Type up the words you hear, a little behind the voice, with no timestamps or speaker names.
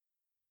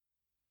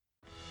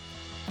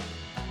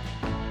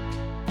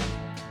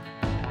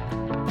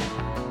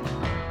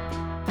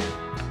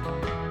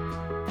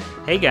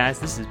Hey guys,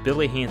 this is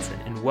Billy Hanson,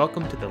 and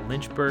welcome to the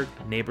Lynchburg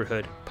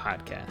Neighborhood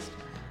Podcast.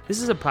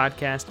 This is a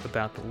podcast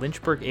about the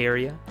Lynchburg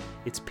area,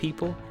 its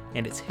people,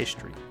 and its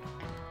history.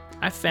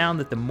 I've found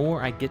that the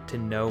more I get to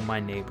know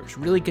my neighbors,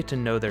 really get to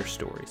know their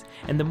stories,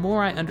 and the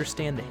more I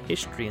understand the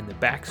history and the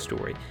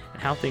backstory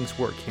and how things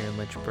work here in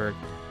Lynchburg,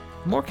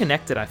 the more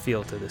connected I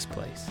feel to this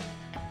place,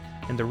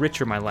 and the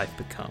richer my life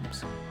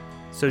becomes.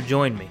 So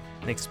join me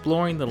in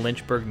exploring the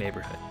Lynchburg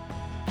neighborhood.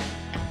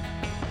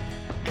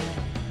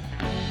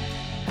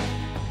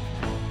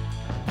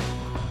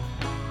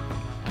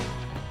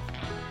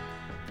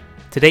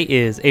 Today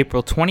is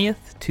April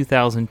 20th,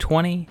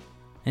 2020,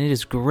 and it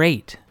is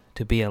great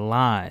to be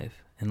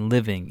alive and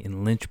living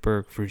in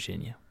Lynchburg,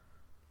 Virginia.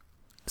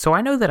 So I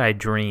know that I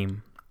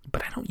dream,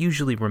 but I don't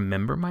usually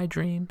remember my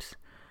dreams.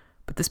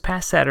 But this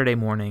past Saturday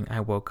morning, I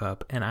woke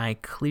up and I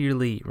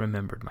clearly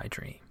remembered my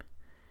dream.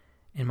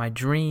 And my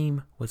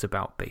dream was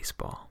about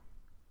baseball.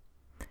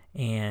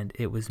 And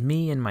it was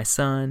me and my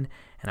son,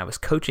 and I was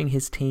coaching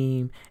his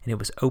team, and it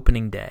was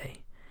opening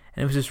day.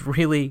 And it was this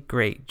really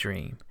great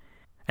dream.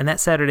 And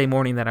that Saturday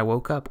morning that I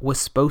woke up was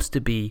supposed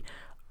to be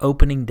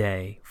opening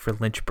day for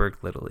Lynchburg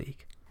Little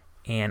League.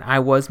 And I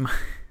was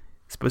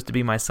supposed to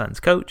be my son's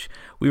coach.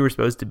 We were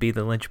supposed to be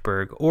the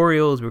Lynchburg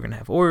Orioles. We were going to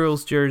have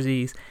Orioles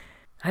jerseys.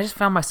 I just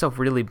found myself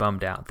really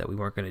bummed out that we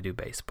weren't going to do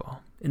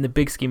baseball. In the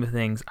big scheme of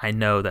things, I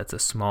know that's a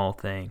small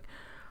thing.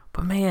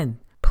 But man,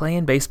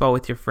 playing baseball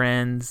with your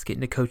friends,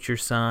 getting to coach your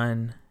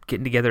son,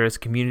 getting together as a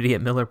community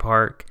at Miller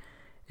Park,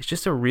 it's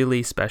just a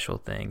really special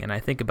thing. And I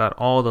think about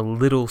all the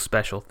little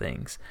special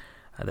things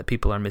that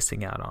people are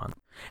missing out on.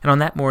 And on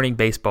that morning,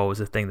 baseball was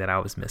the thing that I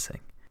was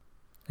missing.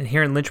 And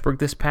here in Lynchburg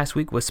this past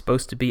week was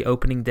supposed to be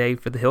opening day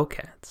for the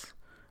Hillcats,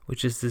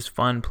 which is this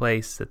fun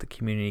place that the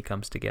community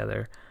comes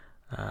together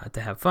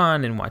to have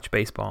fun and watch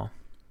baseball.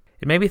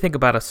 It made me think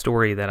about a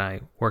story that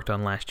I worked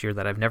on last year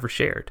that I've never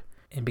shared.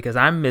 And because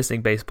I'm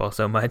missing baseball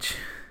so much,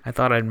 I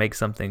thought I'd make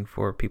something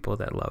for people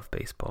that love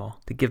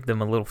baseball to give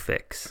them a little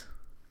fix.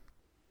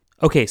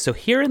 Okay, so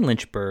here in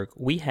Lynchburg,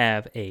 we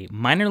have a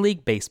minor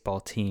league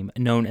baseball team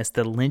known as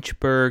the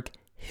Lynchburg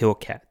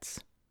Hillcats.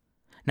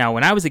 Now,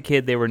 when I was a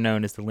kid, they were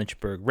known as the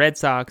Lynchburg Red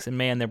Sox, and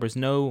man, there was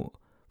no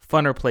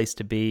funner place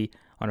to be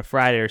on a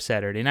Friday or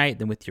Saturday night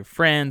than with your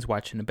friends,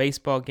 watching a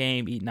baseball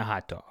game, eating a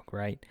hot dog,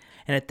 right?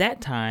 And at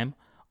that time,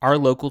 our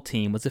local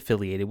team was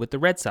affiliated with the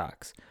Red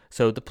Sox,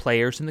 so the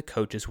players and the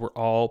coaches were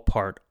all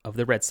part of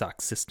the Red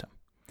Sox system.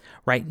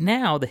 Right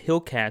now, the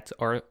Hillcats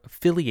are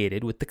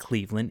affiliated with the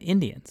Cleveland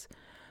Indians.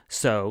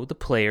 So the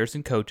players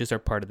and coaches are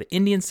part of the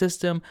Indian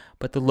system,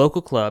 but the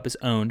local club is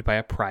owned by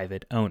a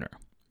private owner.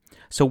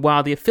 So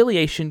while the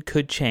affiliation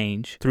could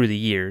change through the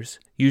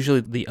years, usually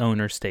the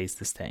owner stays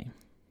the same.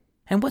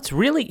 And what's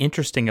really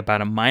interesting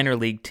about a minor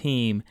league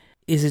team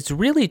is it's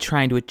really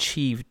trying to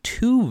achieve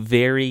two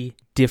very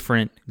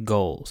different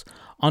goals.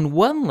 On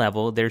one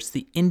level, there's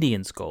the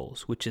Indians'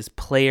 goals, which is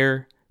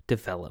player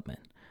development.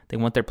 They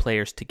want their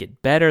players to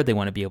get better. They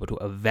want to be able to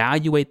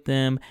evaluate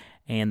them.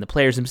 And the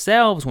players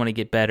themselves want to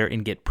get better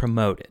and get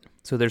promoted.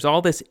 So there's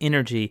all this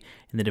energy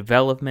in the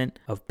development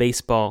of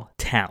baseball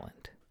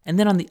talent. And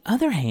then on the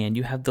other hand,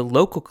 you have the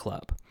local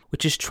club,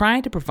 which is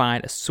trying to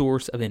provide a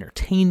source of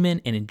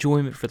entertainment and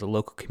enjoyment for the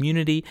local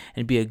community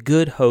and be a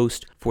good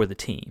host for the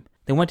team.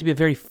 They want it to be a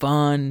very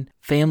fun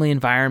family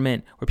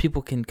environment where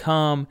people can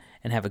come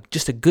and have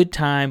just a good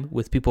time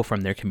with people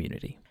from their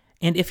community.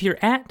 And if you're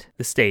at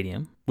the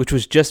stadium, which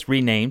was just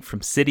renamed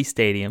from City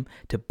Stadium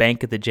to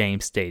Bank of the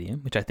James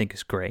Stadium, which I think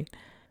is great,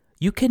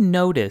 you can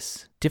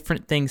notice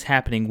different things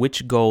happening,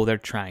 which goal they're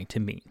trying to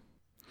meet.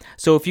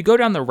 So if you go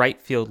down the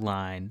right field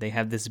line, they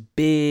have this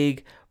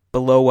big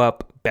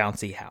blow-up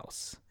bouncy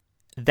house.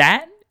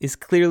 That is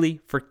clearly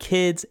for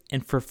kids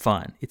and for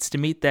fun. It's to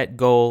meet that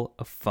goal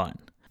of fun.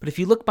 But if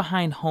you look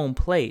behind home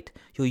plate,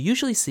 you'll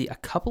usually see a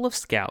couple of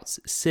scouts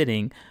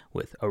sitting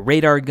with a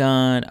radar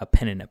gun, a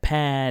pen and a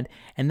pad,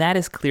 and that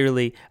is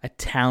clearly a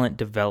talent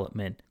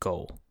development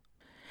goal.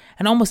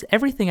 And almost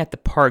everything at the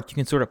park you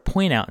can sort of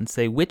point out and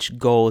say which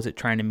goal is it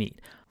trying to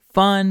meet,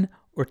 fun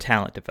or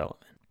talent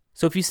development.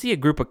 So if you see a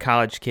group of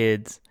college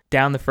kids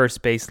down the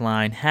first base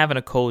line having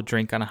a cold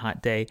drink on a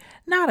hot day,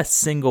 not a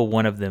single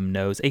one of them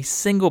knows a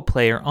single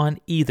player on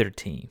either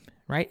team.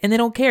 Right? And they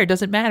don't care. It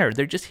doesn't matter.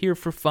 They're just here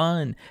for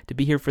fun, to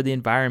be here for the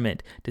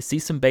environment, to see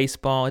some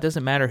baseball. It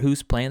doesn't matter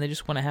who's playing. They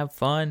just want to have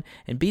fun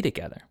and be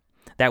together.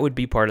 That would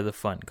be part of the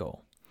fun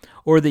goal.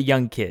 Or the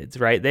young kids,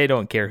 right? They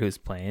don't care who's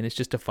playing. It's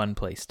just a fun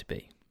place to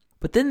be.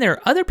 But then there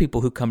are other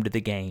people who come to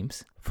the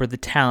games for the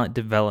talent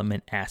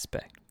development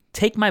aspect.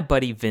 Take my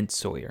buddy Vince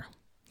Sawyer.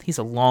 He's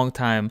a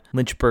longtime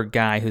Lynchburg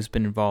guy who's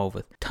been involved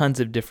with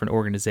tons of different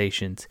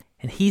organizations.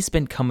 And he's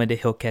been coming to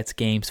Hillcats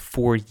games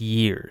for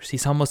years.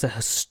 He's almost a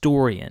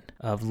historian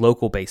of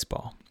local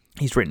baseball.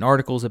 He's written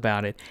articles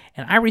about it.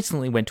 And I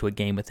recently went to a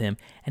game with him,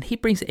 and he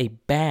brings a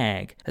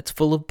bag that's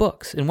full of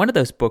books. And one of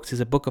those books is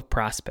a book of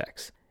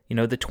prospects.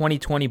 the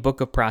 2020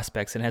 book of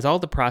prospects, and has all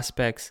the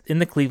prospects in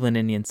the Cleveland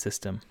Indians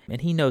system.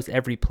 And he knows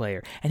every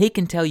player. And he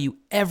can tell you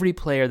every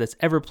player that's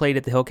ever played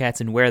at the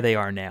Hillcats and where they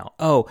are now.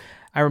 Oh,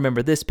 I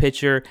remember this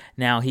pitcher.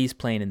 Now he's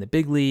playing in the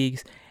big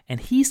leagues. And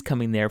he's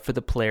coming there for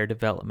the player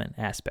development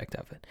aspect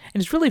of it.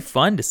 And it's really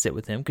fun to sit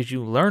with him because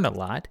you learn a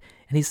lot.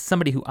 And he's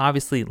somebody who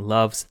obviously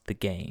loves the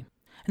game.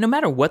 And no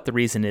matter what the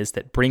reason is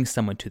that brings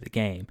someone to the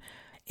game,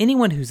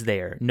 anyone who's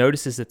there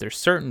notices that there's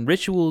certain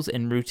rituals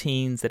and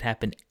routines that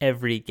happen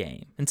every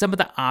game. And some of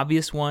the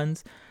obvious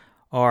ones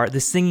are the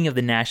singing of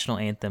the national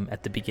anthem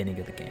at the beginning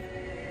of the game.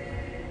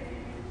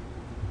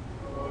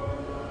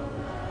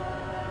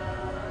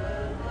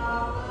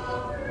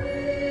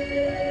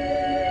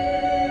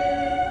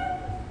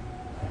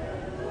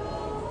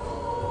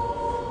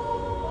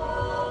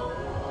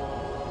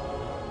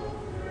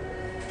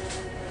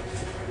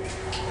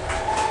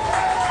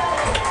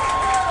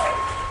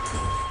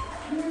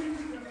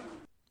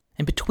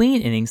 And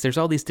between innings, there's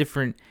all these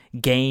different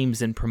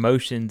games and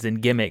promotions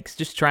and gimmicks,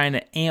 just trying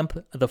to amp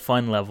the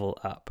fun level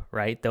up,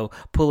 right? They'll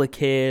pull a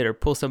kid or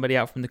pull somebody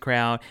out from the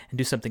crowd and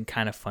do something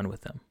kind of fun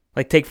with them.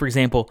 Like take, for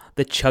example,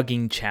 the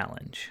chugging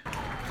challenge.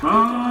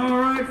 All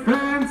right,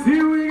 fans,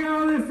 here we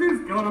go. This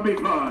is going to be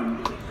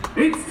fun.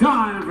 It's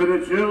time for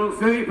the Chill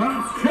City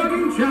Pups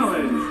Chugging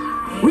Challenge.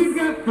 We've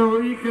got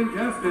 3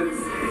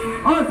 contestants.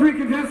 Our 3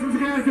 contestants are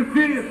going to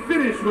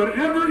finish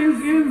whatever is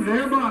in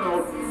their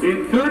bottle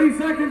in 30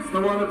 seconds.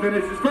 The one that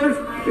finishes first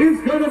is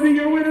going to be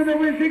your winner. The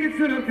win tickets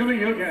to an upcoming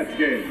Hillcats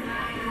game.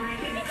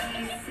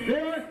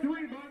 There are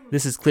 3 bottles.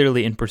 This is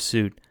clearly in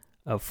pursuit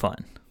of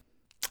fun.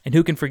 And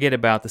who can forget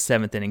about the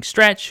 7th inning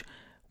stretch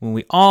when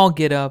we all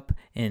get up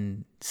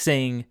and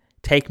sing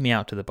 "Take Me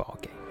Out to the Ball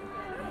Game."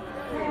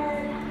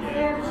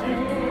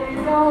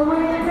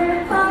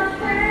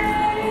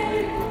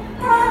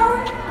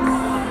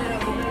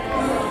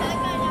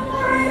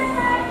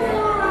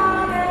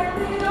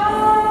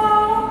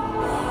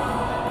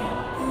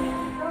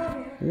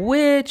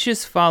 Which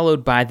is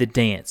followed by the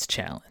dance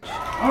challenge.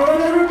 All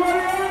right, everybody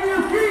on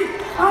your feet.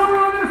 I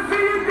want to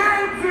see you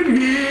dancing.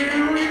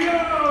 Here we go.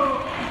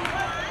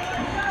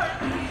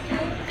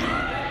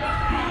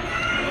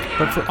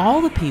 But for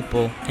all the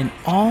people and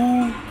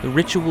all the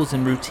rituals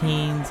and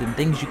routines and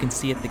things you can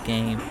see at the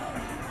game,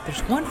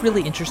 there's one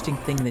really interesting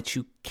thing that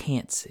you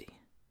can't see.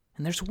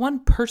 And there's one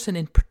person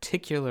in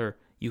particular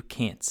you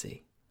can't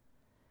see.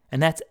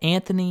 And that's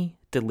Anthony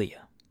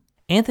D'Elia.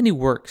 Anthony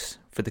works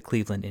for the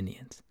Cleveland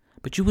Indians,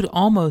 but you would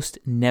almost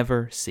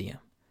never see him.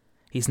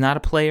 He's not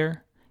a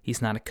player.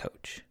 He's not a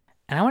coach.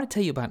 And I want to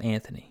tell you about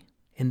Anthony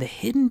and the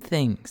hidden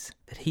things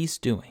that he's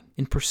doing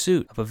in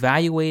pursuit of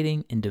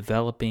evaluating and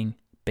developing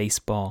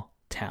baseball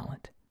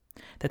talent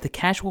that the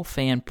casual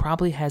fan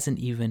probably hasn't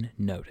even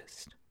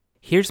noticed.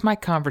 Here's my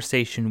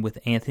conversation with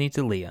Anthony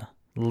D'Elia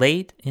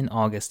late in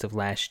August of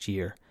last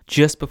year,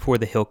 just before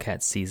the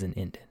Hillcats season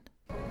ended.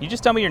 You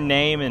just tell me your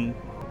name and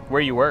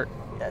where you work.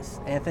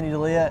 Yes, Anthony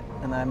D'Elia,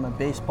 and I'm a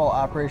baseball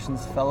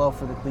operations fellow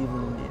for the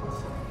Cleveland Indians.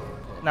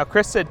 Now,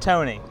 Chris said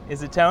Tony.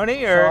 Is it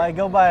Tony or? So I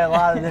go by a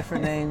lot of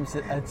different names.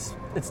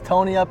 It's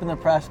Tony up in the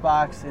press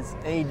box. It's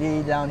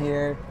AD down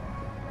here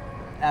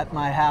at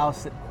my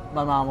house.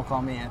 My mom will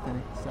call me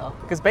Anthony. So.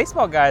 Because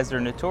baseball guys are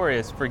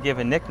notorious for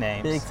giving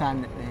nicknames. Big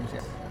time nicknames,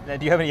 yes. Now,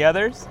 do you have any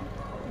others?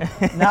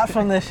 Not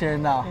from this year,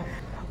 no.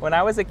 When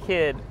I was a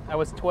kid, I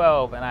was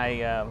 12, and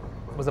I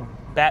was a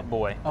bat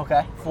boy.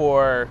 Okay.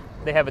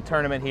 They have a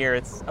tournament here.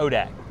 It's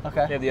ODAC.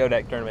 Okay. They have the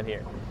ODAC tournament here.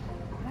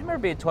 And I remember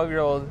being a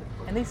 12-year-old,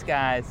 and these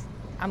guys,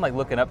 I'm like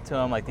looking up to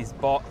them, like these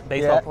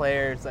baseball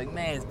players, like,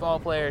 man, it's ball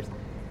players.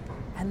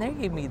 And they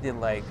gave me the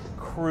like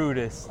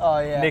crudest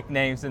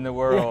nicknames in the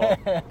world.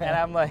 Yeah. And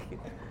I'm like,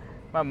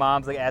 my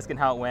mom's like asking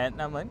how it went,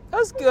 and I'm like, that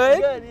was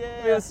good. Good,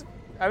 yeah.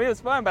 It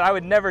was fun, but I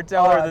would never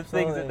tell her the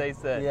things that they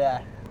said.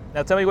 Yeah.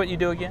 Now tell me what you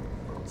do again.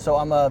 So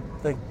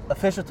the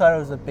official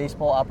title is a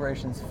baseball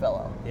operations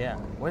fellow. Yeah.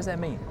 What does that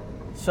mean?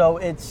 So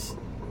it's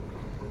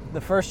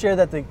the first year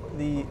that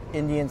the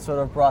Indians sort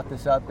of brought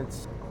this up.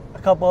 It's a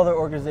couple other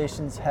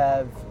organizations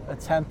have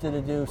attempted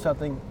to do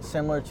something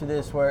similar to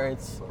this, where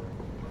it's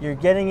you're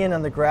getting in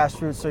on the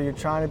grassroots, so you're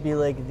trying to be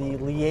like the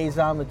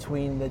liaison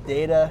between the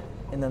data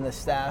and then the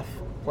staff,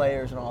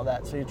 players, and all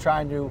that. So you're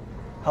trying to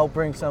help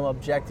bring some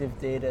objective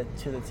data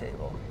to the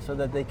table so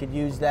that they could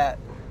use that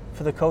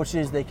for the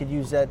coaches. They could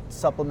use that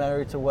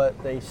supplementary to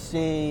what they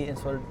see and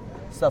sort of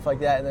stuff like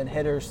that. And then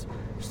hitters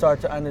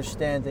start to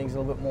understand things a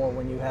little bit more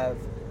when you have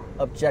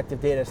objective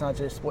data. It's not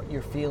just what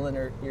you're feeling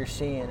or you're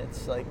seeing.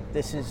 It's like,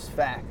 this is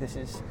fact. This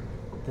is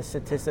the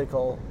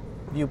statistical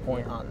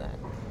viewpoint on that.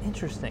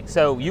 Interesting.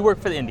 So you work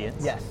for the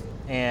Indians. Yes.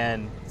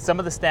 And some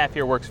of the staff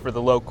here works for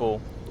the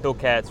local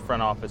Hillcats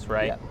front office,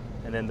 right? Yep.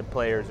 And then the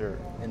players are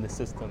in the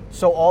system.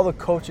 So all the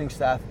coaching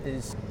staff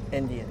is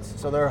Indians.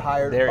 So they're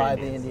hired by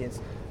the Indians.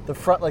 The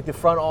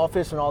front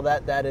office and all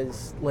that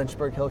is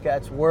Lynchburg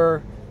Hillcats.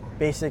 We're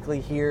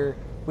basically here.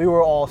 We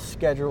were all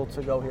scheduled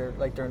to go here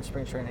like during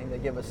spring training. They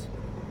give us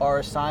our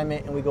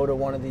assignment and we go to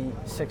one of the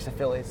 6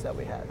 affiliates that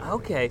we have.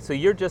 Okay, so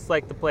you're just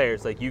like the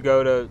players. Like you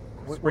go to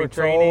we're spring told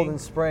training. in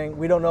spring.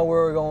 We don't know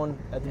where we're going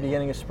at the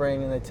beginning of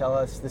spring, and they tell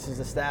us this is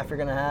the staff you're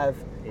going to have.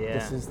 Yeah.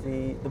 This is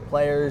the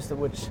players,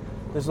 which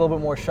there's a little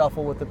bit more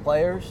shuffle with the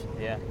players.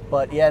 Yeah.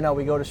 But yeah, no,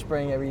 we go to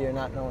spring every year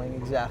not knowing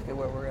exactly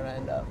where we're going to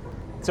end up.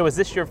 So is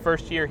this your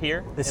first year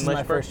here This in is my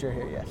Lynchburg? first year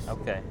here, yes.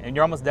 Okay, and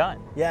you're almost done.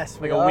 Yes,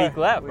 Like a week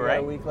left, we right?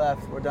 got a week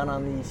left. We're done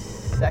on the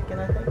 2nd,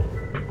 I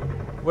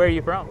think. Where are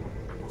you from?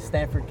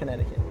 Stanford,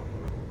 Connecticut.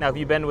 Now, have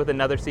you been with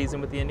another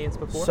season with the Indians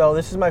before? So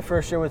this is my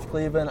first year with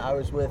Cleveland. I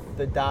was with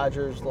the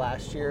Dodgers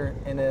last year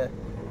in a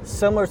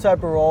similar type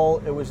of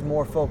role. It was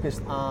more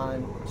focused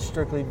on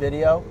strictly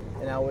video,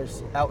 and I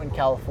was out in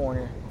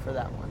California for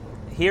that one.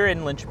 Here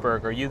in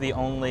Lynchburg, are you the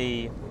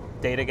only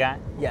data guy?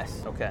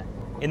 Yes. Okay.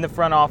 In the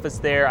front office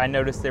there, I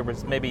noticed there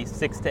was maybe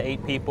 6 to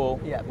 8 people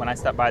Yeah. when I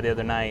stopped by the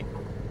other night.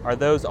 Are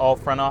those all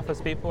front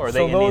office people, or are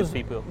So they Indians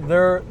people?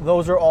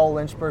 Those are all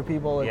Lynchburg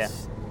people. Yeah.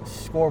 It's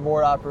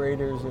scoreboard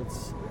operators.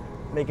 It's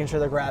making sure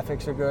the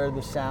graphics are good,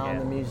 the sound, Yeah.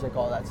 the music,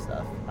 all that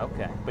stuff.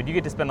 Okay, but you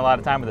get to spend a lot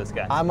of time with those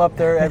guys. I'm up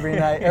there every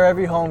night, or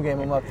every home game.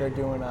 I'm up there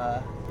doing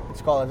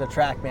it's called a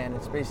track man.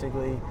 It's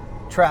basically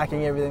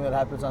tracking everything that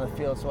happens on the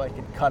field, so I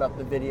can cut up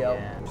the video.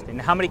 Yeah, interesting.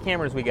 Now, how many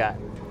cameras we got?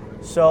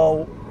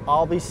 So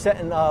I'll be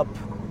setting up.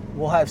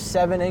 We'll have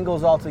 7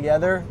 angles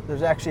altogether.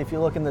 There's actually, if you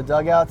look in the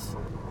dugouts,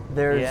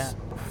 there's Yeah.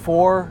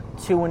 4,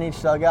 2 in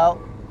each dugout,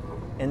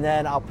 and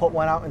then I'll put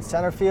one out in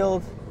center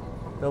field.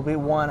 There'll be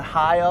one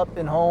high up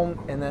in home,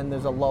 and then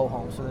there's a low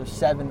home. So there's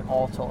 7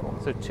 all total.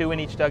 So 2 in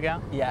each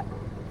dugout? Yeah.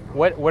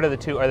 What are the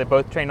 2? Are they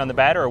both trained on the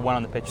batter or one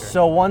on the pitcher?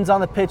 So one's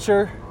on the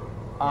pitcher,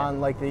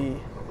 on like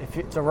if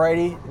it's a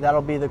righty,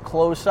 that'll be the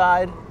closed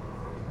side.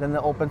 Then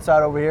the open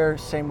side over here,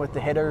 same with the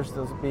hitters.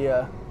 There'll be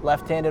a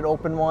left-handed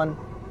open one,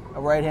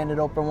 a right-handed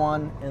open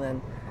one, and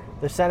then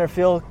the center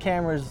field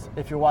cameras,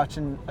 if you're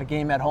watching a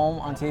game at home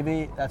on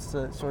TV, that's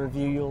the sort of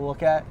view you'll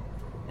look at.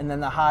 And then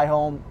the high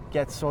home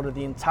gets sort of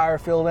the entire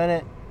field in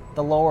it.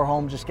 The lower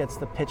home just gets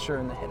the pitcher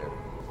and the hitter.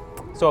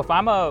 So if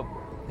I'm a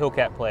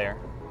Hillcat player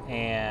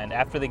and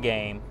after the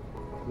game,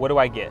 what do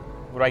I get?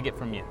 What do I get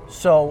from you?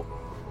 So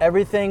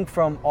everything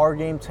from our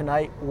game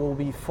tonight will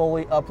be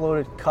fully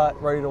uploaded, cut,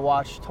 ready to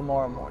watch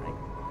tomorrow morning.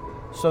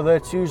 So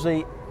that's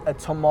usually a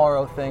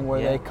tomorrow thing where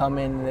Yeah. they come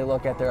in and they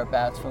look at their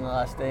at-bats from the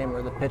last game,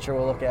 or the pitcher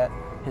will look at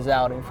his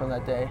outing from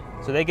that day.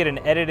 So they get an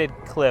edited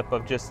clip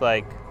of just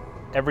like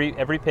every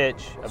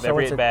pitch of So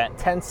every it's at bat.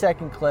 a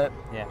 10-second clip,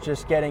 Yeah.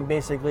 just getting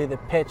basically the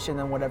pitch and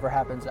then whatever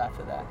happens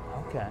after that.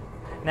 Okay.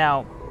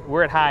 Now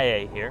we're at High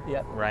A here,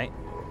 Yep. right?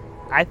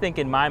 I think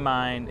in my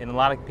mind, and a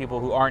lot of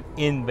people who aren't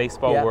in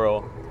baseball Yep.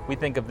 world, we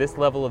think of this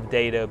level of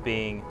data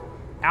being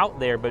out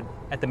there, but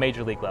at the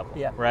major league level,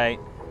 Yep. right?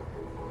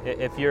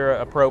 If you're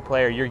a pro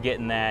player, you're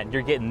getting that.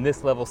 You're getting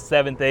this level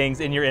 7 things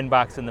in your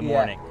inbox in the Yeah.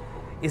 morning.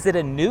 Is it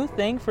a new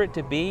thing for it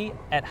to be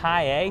at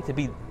High A, to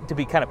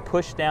be kind of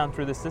pushed down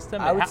through the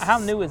system? How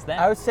new is that?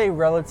 I would say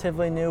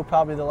relatively new,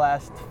 probably the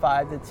last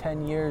 5 to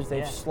 10 years. They've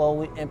Yeah.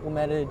 slowly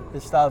implemented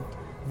this stuff.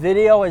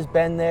 Video has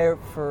been there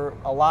for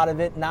a lot of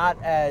it, not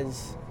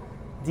as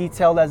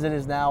detailed as it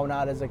is now,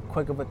 not as a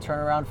quick of a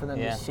turnaround for them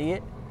Yeah. to see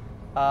it.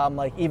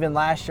 Like even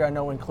last year, I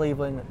know in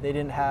Cleveland, they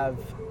didn't have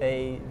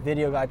a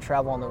video guy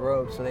travel on the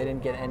road, so they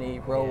didn't get any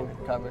road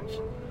coverage.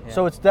 Yeah.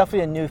 So it's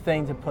definitely a new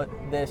thing to put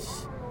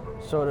this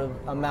sort of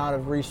amount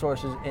of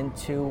resources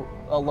into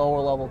a lower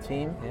level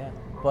team. Yeah.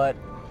 But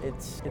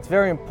it's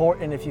very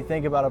important if you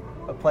think about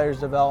a player's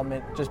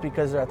development. Just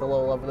because they're at the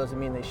lower level doesn't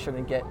mean they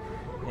shouldn't get.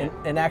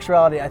 In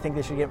actuality, I think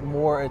they should get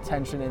more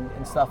attention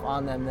and stuff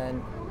on them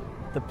than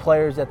the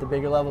players at the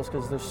bigger levels,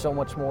 because there's so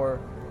much more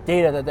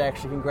data that they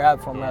actually can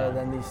grab from rather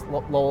than these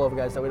low level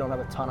guys that we don't have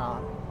a ton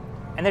on.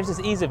 And there's this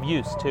ease of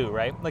use too,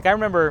 right? Like I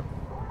remember,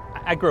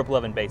 I grew up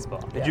loving baseball.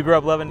 Did Yeah. you grow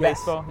up loving Yes.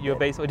 baseball? You a Yeah.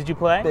 baseball? Did you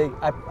play? Big.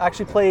 I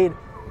actually played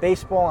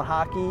baseball and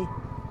hockey.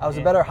 I was a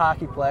Yeah. better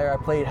hockey player.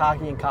 I played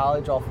hockey in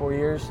college all 4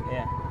 years.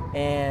 Yeah.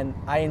 And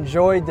I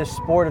enjoyed the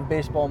sport of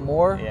baseball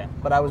more, Yeah.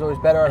 but I was always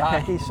better at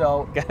hockey,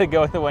 so Got to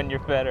go with the one you're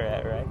better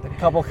at, right? a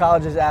couple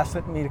colleges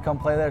asked me to come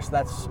play there, so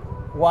that's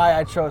why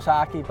I chose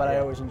hockey, but I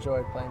Yeah. always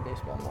enjoyed playing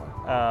baseball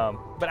more.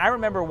 But I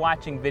remember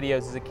watching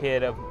videos as a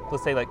kid of,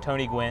 let's say, like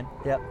Tony Gwynn.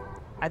 Yep.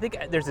 I think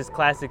there's this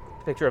classic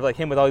picture of like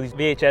him with all these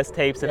VHS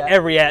tapes of Yeah.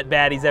 every at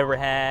bat he's ever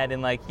had,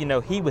 and like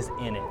he was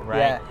in it, right?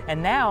 Yeah.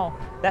 And now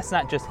that's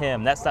not just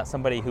him. That's not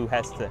somebody who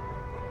has to.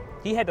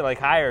 He had to like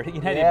hire. He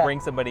had to Yeah. bring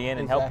somebody in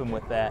and help him Exactly.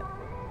 with that.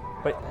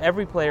 But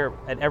every player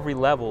at every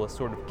level is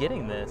sort of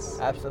getting this,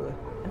 Absolutely.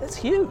 and that's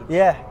huge.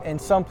 Yeah, and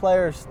some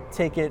players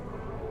take it.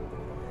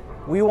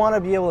 We want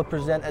to be able to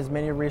present as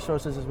many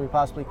resources as we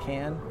possibly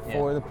can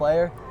for Yeah. the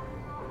player.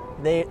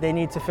 They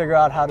need to figure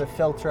out how to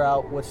filter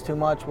out what's too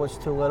much, what's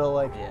too little,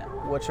 like Yeah.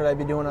 what should I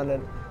be doing on it.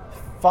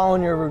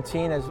 Following your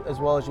routine as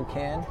well as you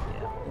can,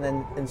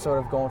 Yeah. and sort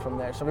of going from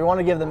there. So we want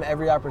to give them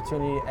every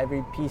opportunity,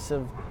 every piece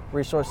of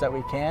resource that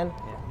we can,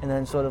 Yeah. and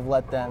then sort of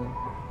let them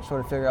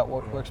sort of figure out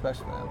what works best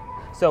for them.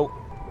 So,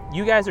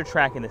 you guys are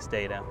tracking this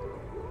data.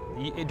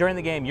 During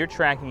the game, you're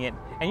tracking it,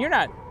 and you're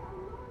not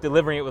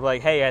delivering it with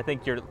like, hey, I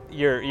think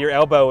your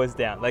elbow is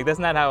down. Like, that's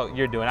not how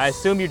you're doing. I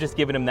assume you're just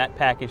giving them that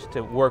package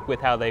to work with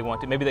how they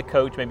want to. Maybe the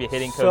coach, maybe a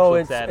hitting coach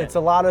looks at it. So it's a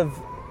lot of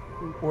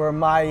where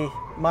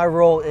my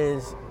role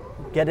is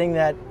getting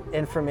that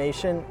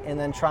information and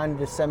then trying to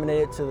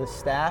disseminate it to the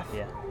staff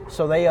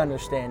so they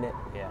understand it.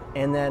 Yeah.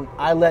 And then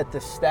I let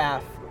the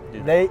staff,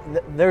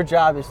 their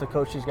job is to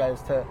coach these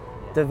guys to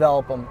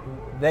develop them.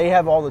 They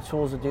have all the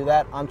tools to do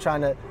that. I'm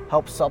trying to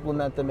help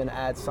supplement them and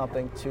add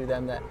something to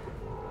them that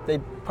they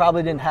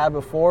probably didn't have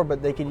before,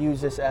 but they could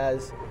use this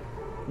as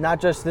not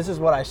just this is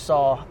what I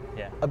saw.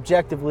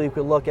 Objectively, you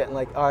could look at and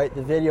like, all right,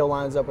 the video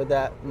lines up with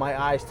that. My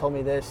eyes told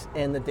me this,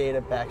 and the data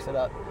backs it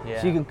up.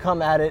 So you can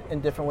come at it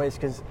in different ways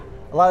because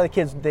a lot of the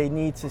kids, they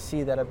need to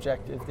see that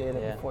objective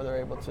data before they're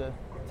able to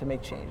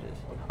make changes.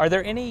 Are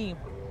there any,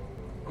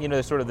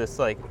 there's sort of this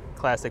like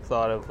classic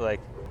thought of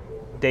like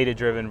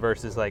data-driven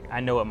versus like I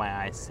know what my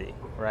eyes see,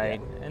 right?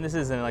 Yeah. And this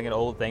isn't like an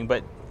old thing,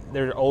 but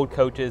there are old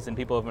coaches and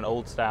people of an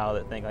old style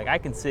that think like I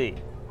can see.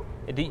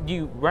 Do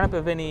you run up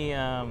of any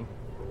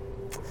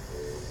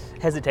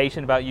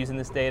hesitation about using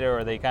this data,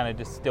 or they kind of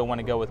just still want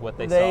to go with what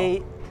they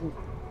saw?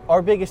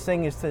 Our biggest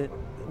thing is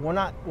we're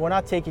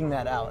not taking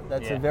that out.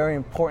 That's a very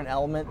important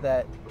element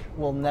that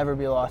will never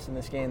be lost in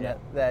this game.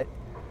 That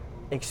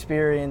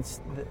experience,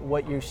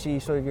 what you see,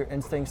 sort of your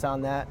instincts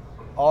on that.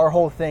 Our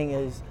whole thing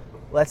is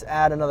let's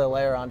add another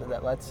layer onto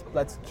that.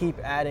 Let's keep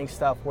adding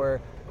stuff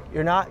where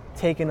you're not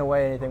taking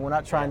away anything. We're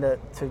not trying to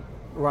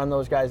run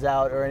those guys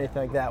out or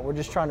anything like that. We're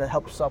just trying to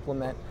help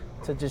supplement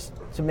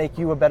to make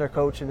you a better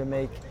coach and to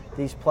make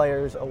these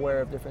players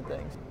aware of different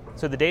things.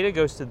 So the data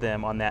goes to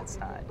them on that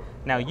side.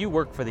 Now you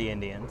work for the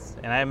Indians,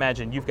 and I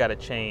imagine you've got a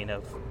chain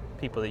of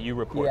people that you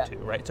report to,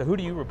 right? So who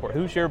do you report?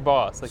 Who's your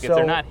boss? Like, if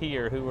they're not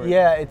here, who are?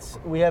 Yeah,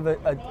 we have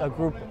a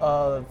group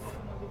of.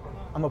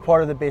 I'm a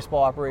part of the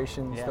baseball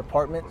operations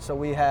department, so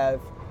we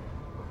have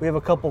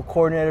a couple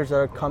coordinators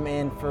that come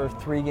in for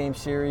 3-game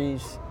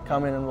series,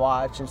 come in and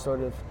watch and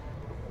sort of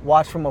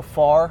watch from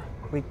afar.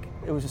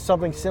 It was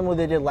something similar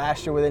they did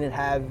last year where they didn't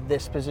have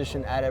this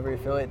position at every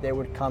affiliate. They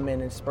would come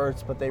in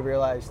spurts, but they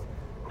realized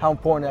how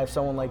important to have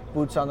someone like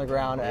boots on the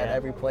ground at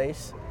every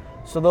place.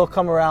 So they'll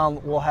come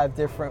around, we'll have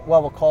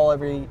a call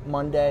every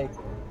Monday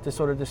to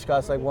sort of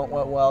discuss like what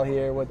went well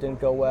here, what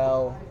didn't go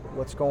well,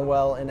 what's going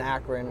well in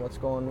Akron, what's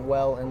going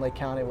well in Lake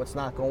County, what's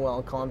not going well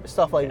in Columbus,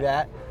 stuff like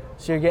that.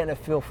 So you're getting a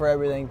feel for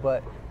everything,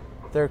 but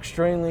they're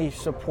extremely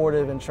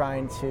supportive in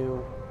trying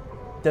to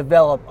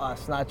develop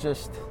us, not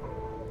just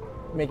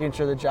making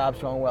sure the job's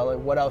going well, like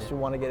what else we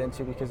want to get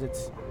into, because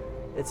it's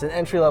an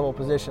entry-level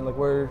position. Like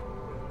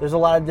there's a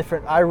lot of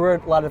different, I wear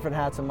a lot of different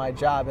hats in my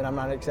job, and I'm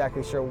not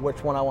exactly sure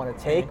which one I want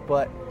to take,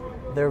 but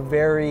they're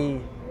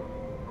very,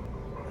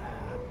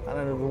 I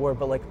don't know the word,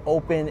 but like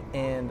open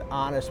and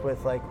honest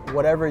with like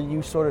whatever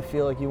you sort of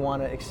feel like you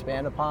want to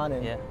expand upon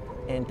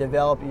and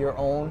develop your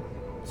own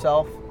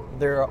self.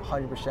 They're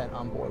 100%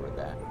 on board with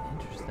that.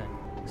 Interesting.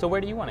 So where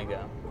do you want to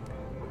go?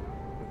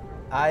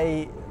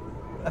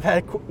 I've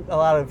had a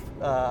lot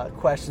of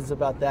questions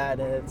about that,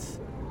 and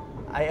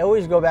I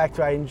always go back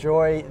to I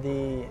enjoy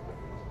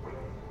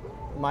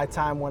my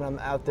time when I'm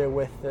out there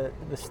with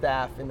the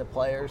staff and the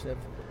players, of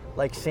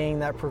like seeing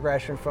that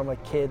progression from a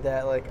kid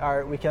that like, all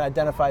right, we can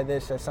identify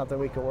this as something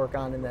we can work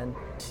on, and then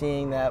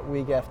seeing that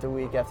week after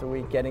week after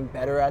week getting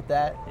better at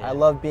that. I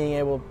love being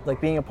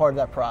a part of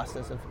that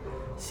process of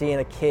seeing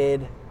a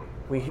kid.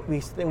 We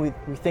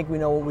think we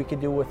know what we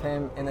could do with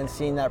him, and then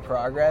seeing that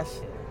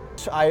progress.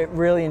 So I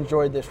really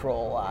enjoyed this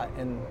role a lot,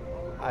 and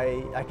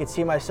I could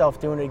see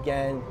myself doing it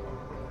again,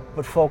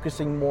 but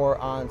focusing more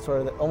on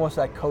sort of almost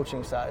that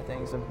coaching side of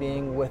things, of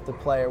being with the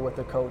player, with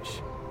the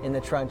coach in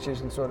the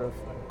trenches, and sort of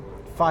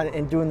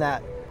doing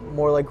that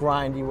more like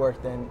grindy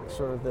work than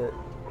sort of the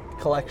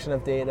collection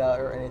of data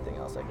or anything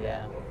else like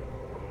that.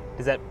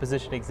 Does that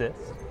position exist?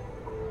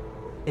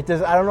 It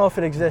does. I don't know if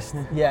it exists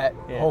yet.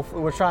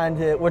 Hopefully, we're trying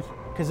to,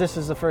 because this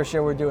is the first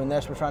year we're doing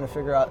this, we're trying to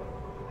figure out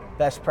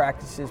best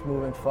practices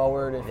moving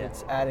forward, if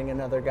it's adding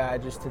another guy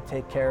just to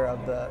take care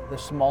of the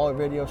smaller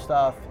video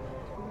stuff.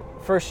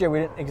 First year we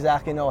didn't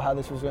exactly know how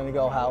this was going to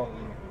go, how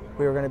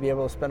we were going to be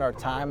able to spend our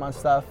time on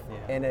stuff,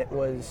 and it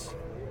was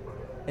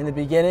in the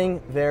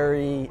beginning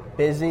very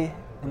busy,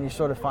 and you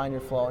sort of find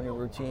your flow and your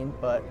routine,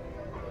 but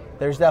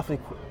there's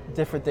definitely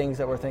different things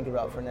that we're thinking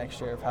about for next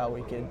year of how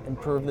we could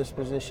improve this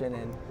position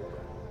and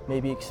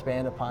maybe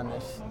expand upon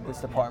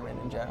this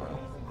department in general.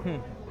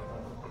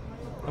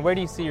 And where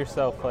do you see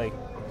yourself like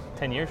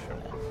 10 years from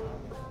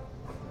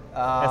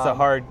now? That's a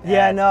hard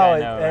ask,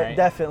 right?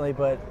 Definitely,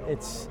 but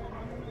it's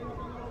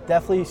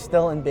definitely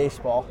still in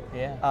baseball.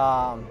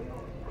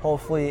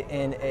 Hopefully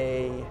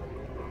in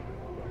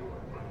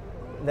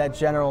that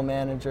general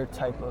manager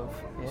type of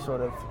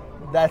sort of,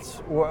 that's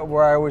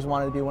where I always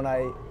wanted to be when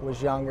I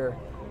was younger.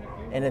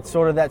 And it's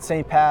sort of that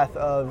same path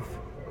of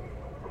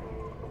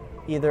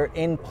either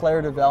in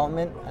player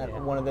development at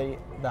one of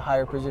the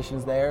higher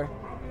positions there,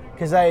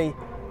 because I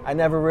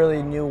never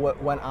really knew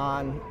what went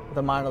on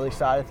the minor league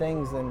side of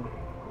things, and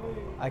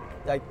I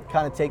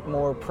kind of take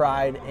more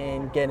pride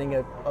in getting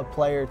a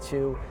player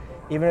to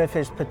even if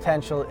his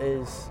potential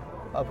is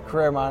a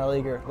career minor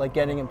leaguer, like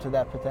getting him to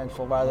that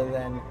potential rather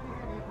than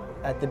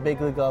at the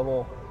big league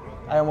level.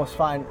 I almost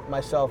find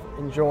myself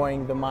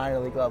enjoying the minor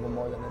league level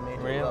more than the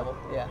major league level.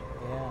 Yeah.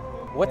 Yeah.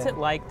 What's it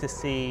like to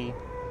see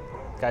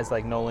guys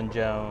like Nolan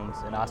Jones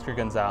and Oscar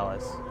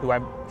Gonzalez, who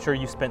I'm sure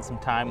you spent some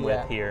time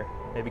with here,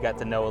 maybe got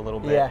to know a little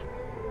bit,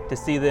 to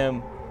see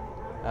them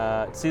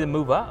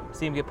move up,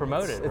 see them get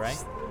promoted,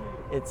 right?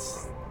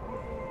 It's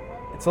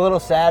a little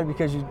sad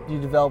because you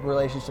develop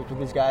relationships with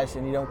these guys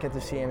and you don't get to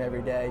see them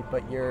every day,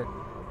 but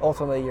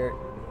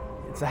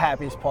it's the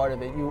happiest part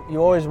of it. You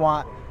always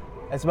want,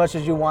 as much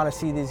as you want to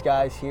see these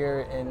guys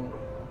here and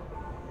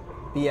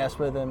BS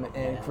with them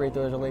and create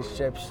those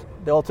relationships,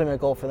 the ultimate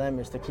goal for them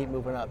is to keep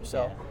moving up.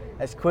 So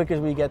as quick as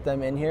we get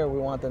them in here, we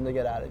want them to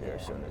get out of here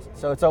as soon as.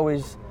 So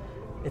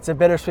it's a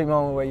bittersweet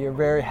moment where you're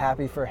very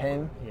happy for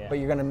him, but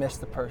you're going to miss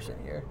the person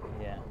here.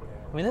 Yeah.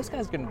 I mean, this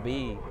guy's going to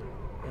be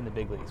in the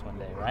big leagues one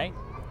day, right?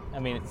 I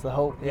mean, it's the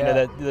hope. You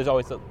know, there's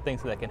always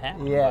things that can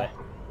happen. Yeah.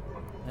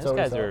 But those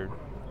guys are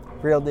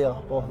real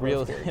deal.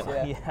 Real deal.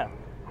 Yeah.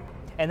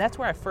 And that's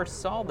where I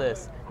first saw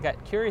this. I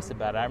got curious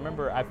about it. I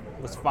remember I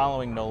was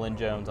following Nolan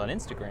Jones on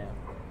Instagram,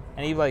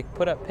 and he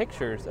put up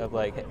pictures of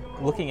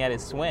looking at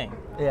his swing.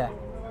 Yeah.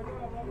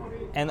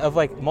 And of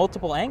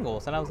multiple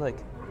angles, and I was like,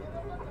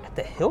 at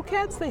the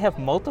Hillcats they have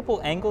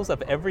multiple angles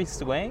of every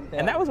swing,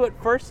 and that was what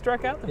first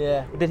struck out to me.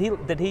 Yeah. Did he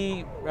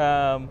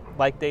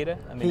like data?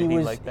 I mean, did he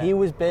like that? He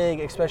was big,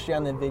 especially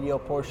on the video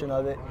portion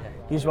of it. Yeah.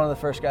 He was one of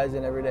the first guys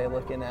in every day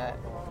looking at,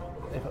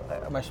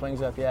 if my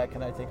swing's up yet,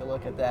 can I take a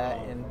look at that?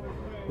 And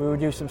we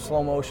would do some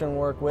slow motion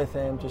work with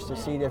him just to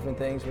see different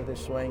things with his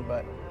swing.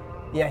 But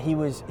yeah,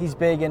 he's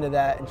big into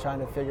that and trying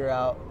to figure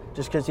out,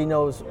 just because he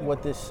knows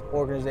what this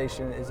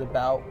organization is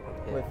about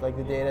with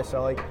the data.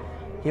 So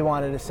he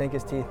wanted to sink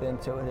his teeth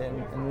into it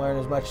and learn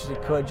as much as he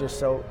could, just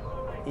so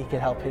he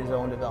could help his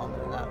own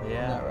development in that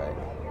right.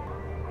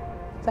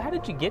 So how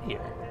did you get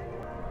here?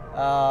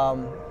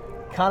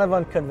 Kind of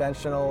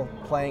unconventional,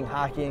 playing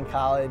hockey in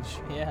college.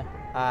 Yeah.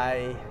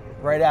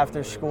 Right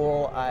after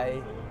school,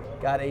 I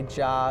got a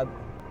job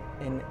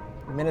in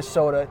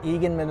Minnesota,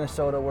 Eagan,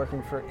 Minnesota,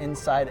 working for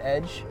Inside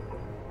Edge.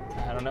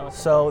 I don't know.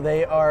 So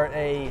they are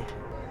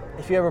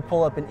if you ever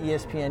pull up an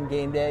ESPN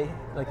Game Day,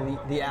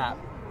 the app,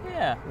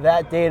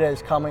 that data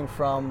is coming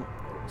from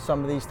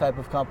some of these type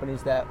of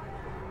companies that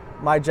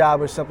my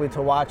job was simply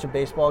to watch a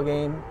baseball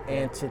game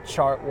and to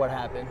chart what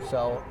happened.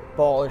 So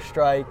ball or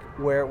strike,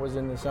 where it was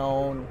in the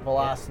zone,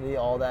 velocity,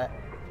 all that.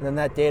 And then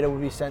that data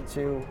would be sent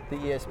to the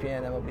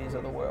ESPN MLBs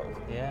of the world.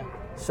 Yeah.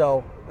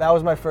 So that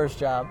was my first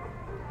job.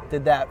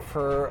 Did that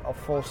for a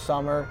full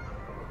summer,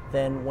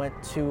 then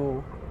went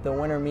to the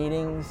winter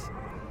meetings,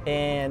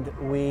 and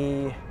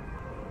we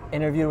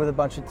interviewed with a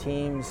bunch of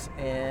teams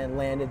and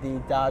landed the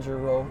Dodger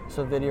role,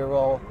 so video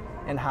role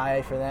in high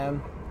A for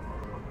them.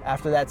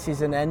 After that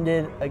season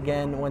ended,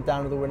 again, went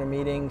down to the winter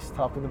meetings,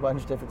 talked with a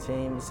bunch of different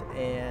teams,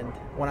 and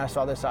when I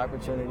saw this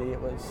opportunity,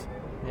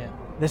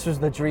 this was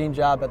the dream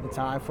job at the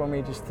time for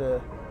me.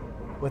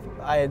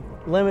 I had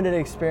limited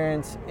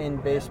experience in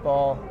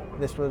baseball.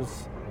 This would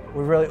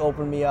really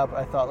open me up.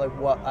 I thought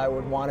what I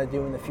would want to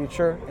do in the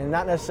future, and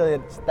not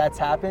necessarily that's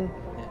happened,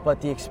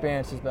 but the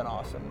experience has been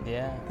awesome.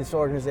 Yeah. This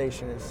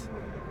organization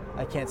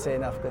I can't say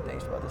enough good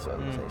things about this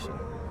organization.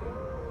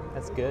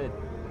 That's good.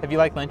 Have you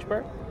liked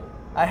Lynchburg?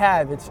 I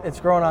have. It's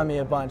grown on me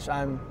a bunch.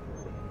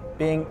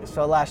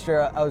 So last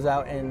year I was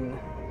out in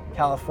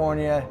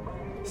California.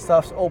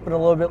 Stuff's open a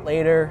little bit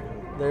later.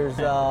 There's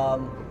a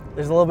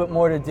little bit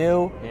more to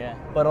do. Yeah.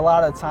 But a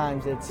lot of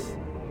times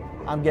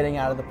I'm getting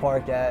out of the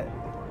park at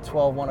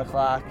 12, 1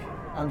 o'clock.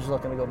 I'm just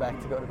looking to go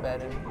to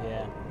bed.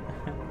 And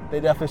they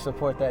definitely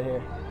support that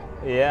here.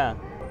 Yeah.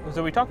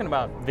 So we're talking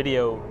about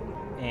video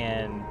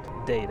and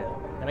data.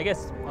 And I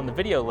guess on the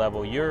video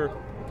level, you're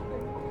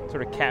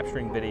sort of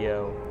capturing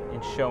video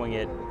and showing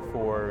it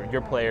for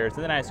your players.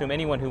 And then I assume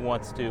anyone who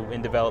wants to,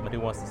 in development, who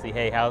wants to see,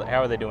 hey, how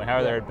are they doing? How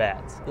are their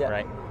at-bats? Yeah.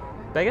 Right?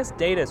 But I guess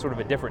data is sort of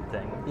a different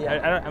thing.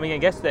 Yeah. I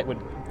guess that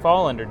would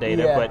fall under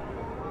data, but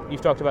you've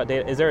talked about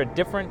data. Is there a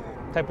different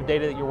type of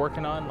data that you're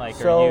working on? Are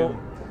you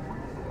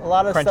a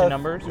lot of crunching stuff,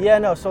 numbers? Yeah,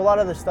 no. So a lot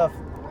of the stuff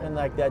in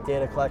that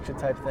data collection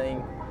type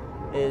thing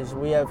is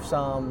we have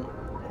some,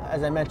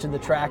 as I mentioned, the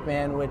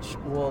TrackMan, which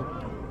will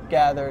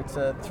gather. It's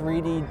a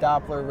 3D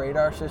Doppler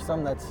radar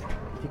system.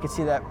 You can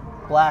see that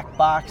black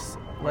box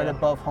right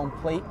above home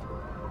plate.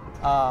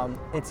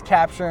 It's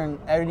capturing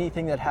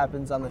everything that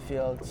happens on the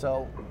field.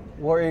 So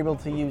we're able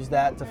to use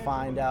that to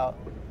find out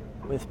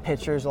with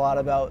pitchers a lot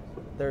about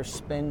their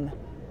spin.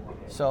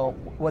 So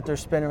what their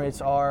spin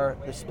rates are,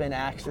 the spin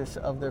axis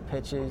of their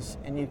pitches,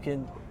 and you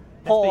can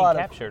pull a lot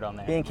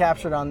of being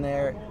captured on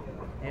there.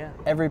 Yeah.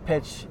 Every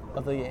pitch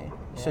of the game.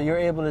 Yeah. So you're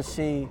able to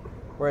see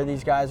where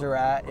these guys are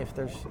at, if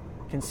they're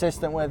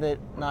consistent with it,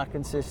 not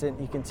consistent.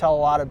 You can tell a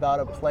lot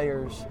about a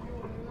player's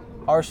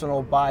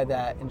arsenal by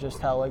that, and just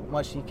how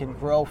much you can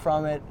grow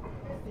from it.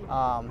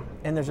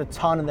 And there's a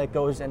ton that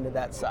goes into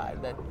that side.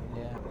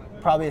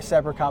 Probably a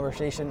separate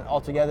conversation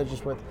altogether,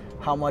 just with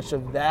how much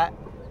of that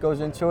goes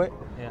into it.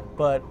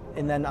 Yeah.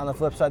 And then on the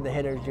flip side, the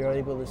hitters, you're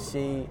able to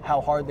see how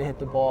hard they hit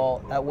the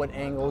ball, at what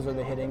angles are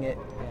they hitting it,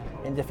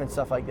 and different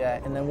stuff like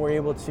that. And then we're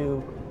able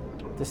to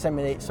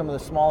disseminate some of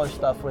the smaller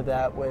stuff with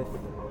that with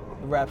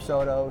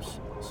Rapsodos.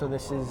 So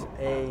this is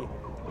a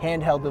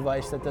handheld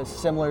device that does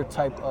similar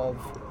type of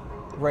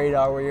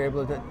radar where you're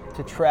able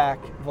to track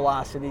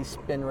velocity,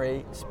 spin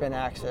rate, spin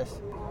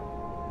axis.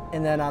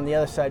 And then on the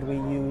other side, we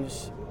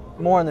use,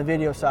 more on the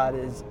video side,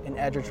 is an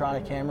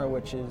Edgertronic camera,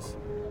 which is,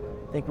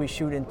 I think we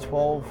shoot in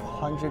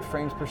 1200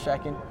 frames per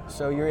second.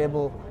 So you're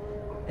able,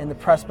 in the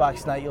press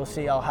box night, you'll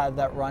see I'll have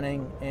that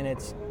running, and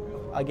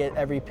I get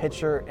every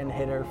pitcher and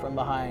hitter from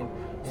behind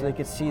so they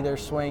can see their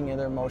swing and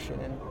their motion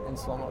in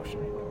slow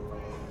motion.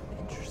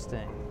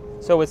 Interesting.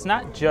 So it's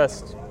not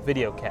just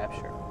video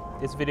capture.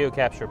 It's video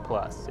capture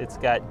plus. It's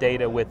got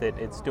data with it.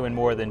 It's doing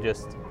more than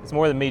it's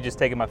more than me just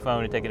taking my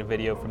phone and taking a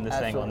video from this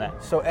angle and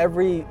that. So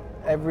every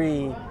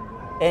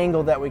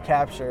angle that we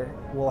capture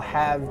will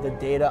have the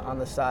data on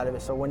the side of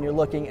it. So when you're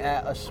looking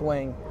at a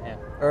swing,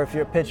 or if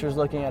your pitcher's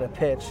looking at a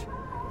pitch,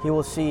 he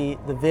will see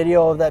the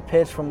video of that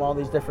pitch from all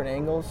these different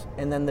angles,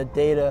 and then the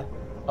data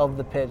of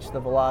the pitch, the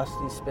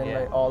velocity, spin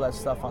rate, all that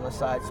stuff on the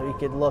side. So you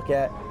could look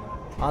at,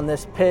 on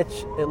this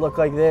pitch, it looked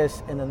like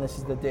this, and then this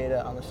is the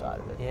data on the side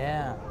of it.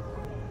 Yeah.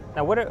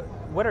 Now,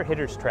 what are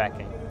hitters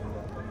tracking?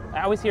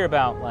 I always hear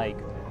about like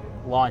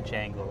launch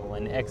angle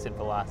and exit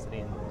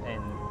velocity,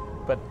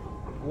 but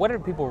what are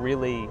people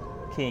really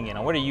keying in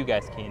on? What are you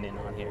guys keying in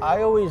on here?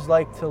 I always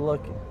like to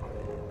look.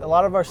 A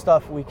lot of our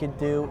stuff we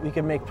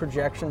could make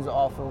projections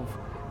off of.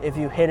 If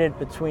you hit it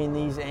between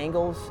these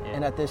angles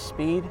and at this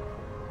speed,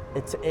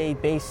 it's a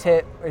base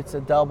hit, it's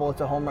a double, it's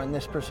a home run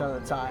this percent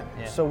of the time.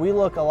 Yeah. So we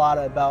look a lot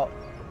about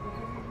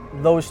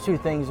those two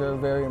things are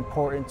very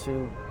important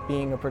to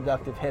being a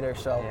productive hitter.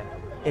 So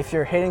if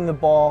you're hitting the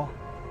ball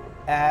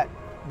at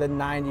the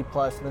 90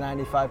 plus, the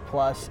 95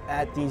 plus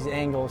at these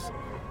angles,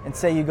 and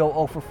say you go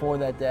 0 for 4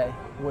 that day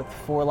with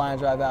 4 line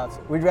drive outs,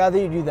 we'd rather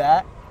you do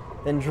that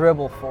than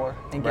dribble 4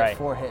 and get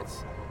 4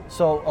 hits.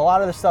 So a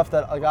lot of the stuff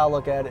that I gotta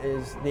look at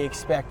is the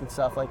expected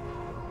stuff. Like,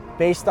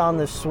 based on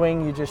the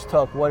swing you just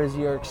took, what is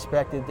your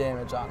expected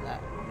damage on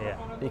that? Yeah.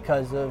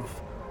 Because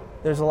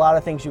there's a lot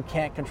of things you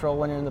can't control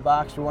when you're in the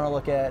box. We want to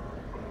look at,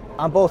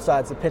 on both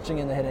sides, the pitching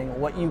and the hitting,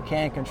 what you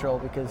can control,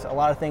 because a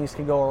lot of things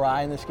can go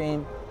awry in this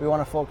game. We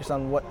want to focus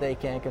on what they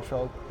can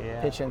control,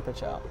 pitch in,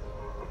 pitch out.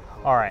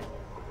 All right.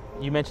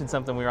 You mentioned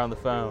something we were on the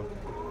phone.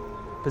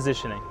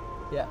 Positioning.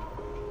 Yeah.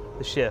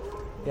 The shift.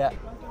 Yeah.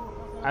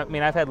 I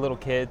mean, I've had little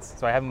kids,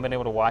 so I haven't been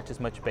able to watch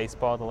as much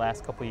baseball the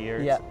last couple of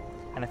years. Yeah.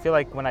 And I feel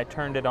like when I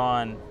turned it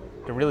on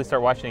to really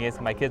start watching it, as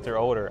my kids are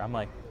older, I'm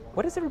like,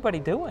 what is everybody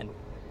doing?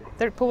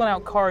 They're pulling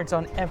out cards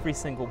on every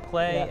single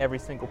play, every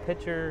single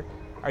pitcher.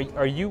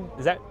 Are you?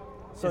 Is that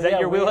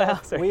your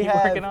wheelhouse? Are you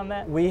working on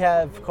that? We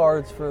have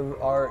cards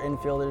for our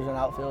infielders and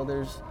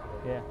outfielders.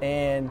 Yeah.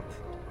 And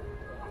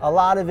a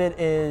lot of it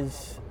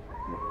is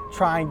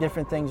trying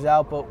different things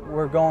out, but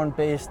we're going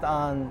based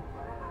on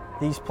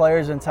these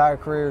players' entire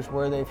careers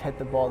where they've hit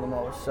the ball the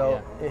most. So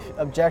if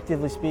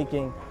objectively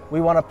speaking, we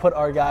want to put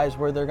our guys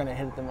where they're going to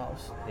hit it the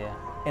most. Yeah.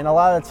 And a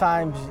lot of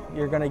times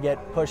you're going to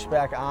get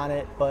pushback on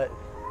it, but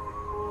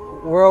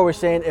we're always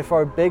saying if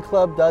our big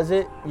club does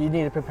it, you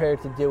need to prepare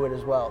to do it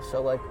as well.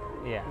 So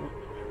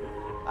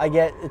I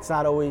get it's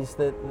not always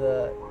the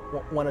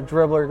when a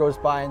dribbler goes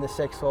by in the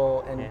 6th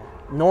hole, and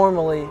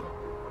normally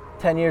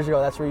 10 years ago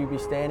that's where you'd be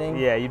standing.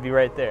 Yeah, you'd be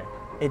right there.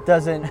 It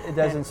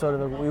doesn't sort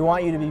of, we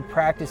want you to be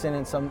practicing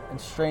in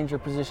stranger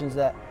positions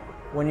that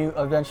when you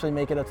eventually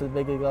make it up to the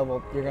big league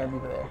level, you're going to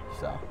be there.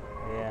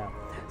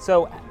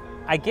 So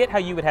I get how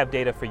you would have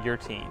data for your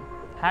team.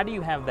 How do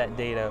you have that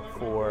data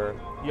for,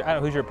 I don't know,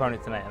 who's your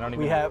opponent tonight? I don't even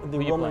know. We have the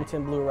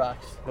Wilmington Blue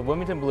Rocks. The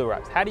Wilmington Blue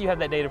Rocks. How do you have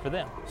that data for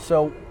them?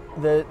 So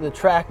the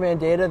TrackMan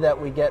data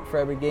that we get for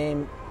every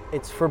game,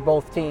 it's for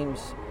both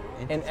teams.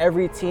 And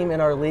every team in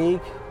our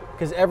league,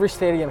 because every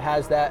stadium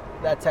has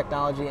that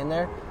technology in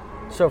there.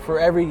 So for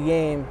every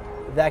game,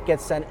 that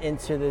gets sent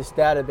into this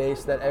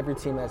database that every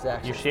team has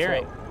access to. You're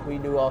sharing? So we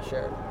do all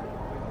share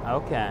it.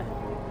 Okay.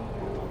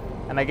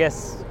 And I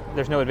guess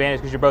there's no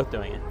advantage because you're both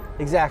doing it.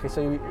 Exactly.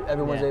 So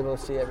everyone's able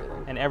to see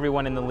everything. And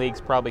everyone in the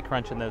league's probably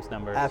crunching those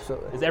numbers.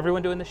 Absolutely. Is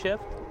everyone doing the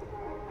shift?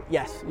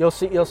 Yes. You'll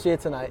see it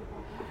tonight.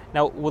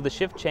 Now, will the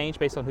shift change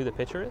based on who the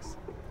pitcher is?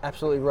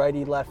 Absolutely.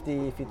 Righty,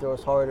 lefty, if he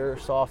throws harder,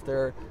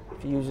 softer,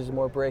 if he uses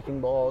more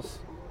breaking balls.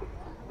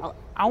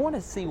 I want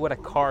to see what a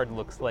card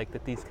looks like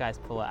that these guys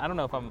pull out. I don't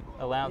know if I'm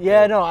allowed to.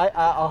 Yeah, no,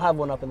 I'll have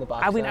one up in the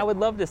box. I mean, I would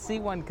love to see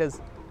one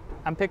because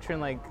I'm picturing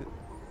like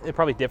it's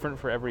probably different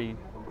for every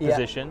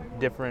position,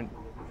 different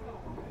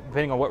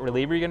depending on what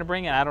reliever you're going to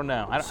bring in. I don't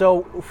know.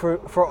 So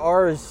for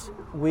ours,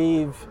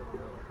 I'm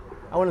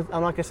not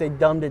going to say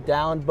dumbed it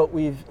down, but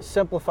we've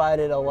simplified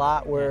it a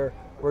lot where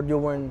we're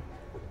doing,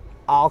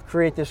 I'll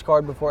create this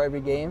card before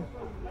every game.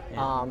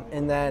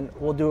 And then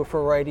we'll do it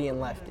for righty and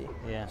lefty.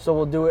 Yeah. So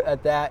we'll do it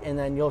at that, and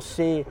then you'll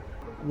see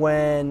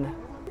when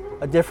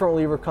a different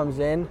reliever comes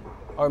in,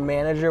 our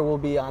manager will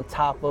be on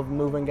top of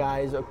moving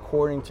guys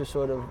according to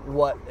sort of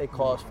what it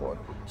calls for.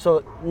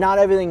 So not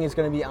everything is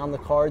going to be on the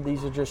card.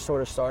 These are just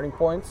sort of starting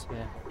points.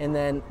 Yeah. And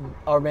then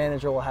our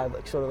manager will have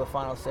like sort of the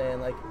final say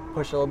and like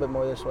push a little bit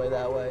more this way,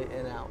 that way,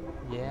 and out.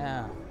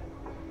 Yeah.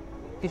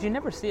 Because you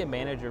never see a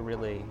manager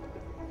really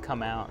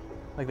come out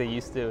like they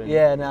used to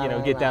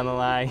and get down the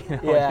line,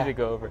 want you to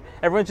go over.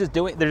 Everyone's just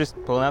they're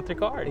just pulling out their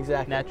card.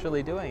 Exactly.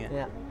 Naturally doing it.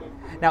 Yeah.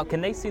 Now,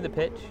 can they see the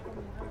pitch?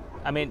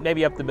 I mean,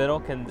 maybe up the middle.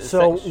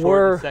 So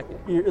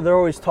they're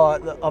always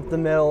taught that up the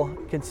middle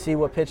can see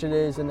what pitch it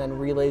is and then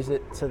relays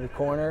it to the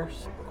corner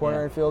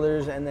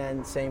infielders, and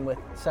then same with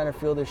center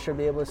fielders should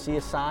be able to see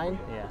a sign.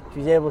 Yeah. If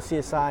he's able to see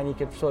a sign, he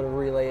could sort of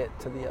relay it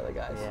to the other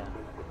guys. Yeah.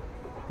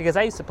 Because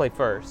I used to play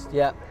first.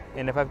 Yeah.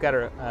 And if I've got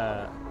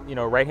a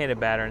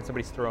right-handed batter and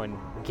somebody's throwing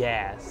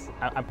gas,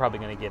 I'm probably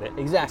going to get it.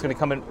 Exactly. It's going to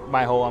come in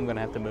my hole. I'm going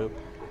to have to move.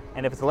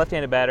 And if it's a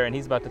left-handed batter and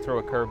he's about to throw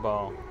a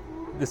curveball,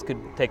 this could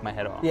take my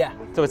head off. Yeah.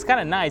 So it's kind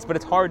of nice, but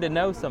it's hard to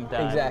know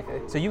sometimes.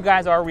 Exactly. So you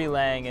guys are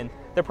relaying, and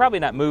they're probably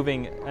not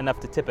moving enough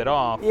to tip it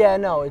off. Yeah,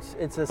 no, it's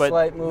a but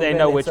slight movement. They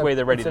know which way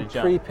they're ready to jump.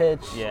 jump. It's a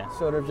pre-pitch,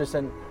 sort of just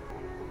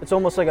it's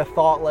almost like a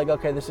thought, like,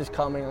 okay, this is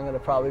coming, I'm going to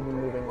probably be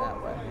moving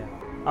that way. Yeah.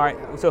 All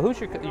right, so who's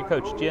your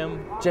coach,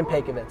 Jim? Jim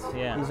Pakovitz.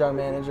 Yeah. He's our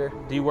manager.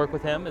 Do you work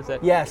with him? Is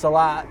that? Yes, a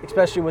lot,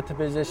 especially with the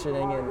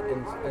positioning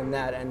and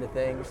that end of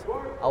things.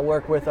 I'll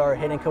work with our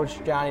hitting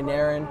coach, Johnny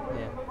Nairn,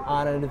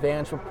 on an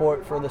advance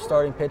report for the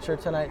starting pitcher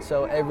tonight.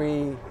 So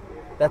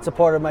that's a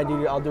part of my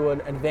duty. I'll do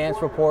an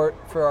advance report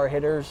for our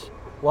hitters.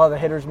 We'll have a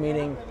hitters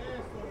meeting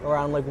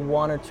around like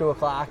 1 or 2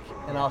 o'clock,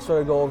 and I'll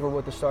sort of go over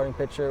with the starting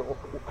pitcher,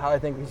 how I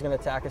think he's going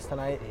to attack us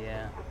tonight.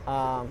 Yeah.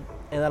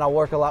 And then I'll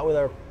work a lot with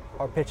our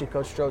pitching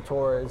coach, Joe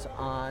Torres,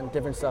 on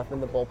different stuff in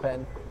the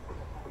bullpen.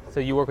 So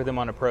you work with them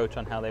on approach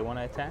on how they want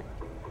to attack?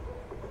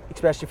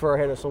 Especially for our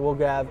hitters. So we'll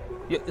grab.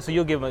 So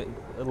you'll give them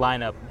a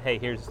lineup, hey,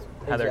 here's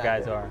how their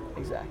guys are.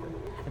 Exactly.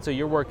 And so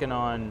you're working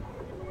on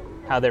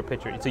how their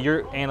pitcher, so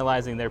you're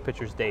analyzing their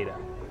pitcher's data.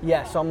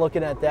 Yeah, so I'm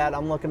looking at that.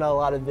 I'm looking at a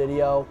lot of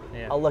video.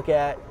 Yeah. I'll look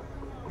at,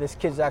 this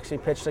kid's actually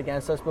pitched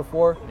against us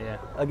before,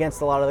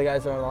 against a lot of the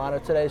guys that are in the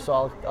lineup today. So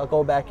I'll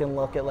go back and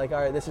look at like,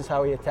 all right, this is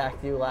how he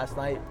attacked you last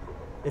night.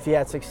 If he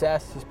had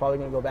success, he's probably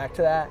going to go back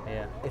to that.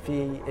 Yeah. If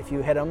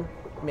you hit him,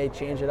 he may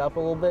change it up a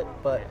little bit.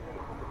 But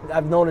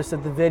I've noticed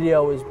that the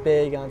video is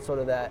big on sort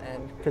of that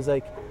end, because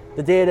like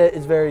the data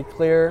is very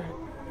clear.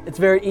 It's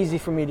very easy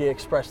for me to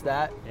express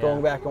that. Yeah.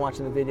 Going back and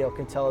watching the video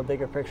can tell a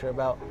bigger picture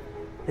about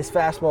his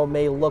fastball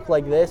may look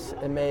like this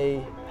and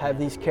may have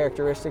these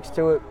characteristics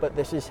to it, but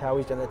this is how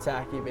he's going to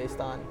attack you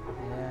based on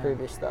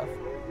previous stuff.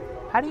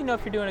 How do you know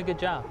if you're doing a good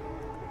job?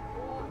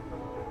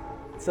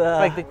 It's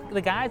like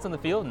the guys on the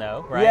field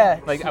know, right? Yeah.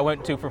 Like I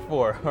went 2 for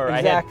 4, or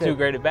Exactly. I had 2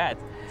 great at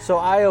bats. So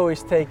I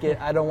always take it,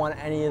 I don't want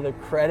any of the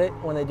credit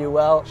when they do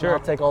well. Sure. I'll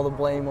take all the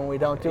blame when we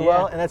don't do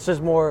well. And that's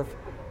just more of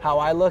how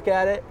I look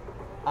at it.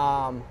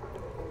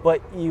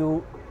 But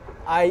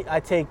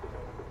I take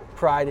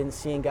pride in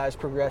seeing guys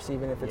progress,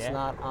 even if it's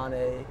not on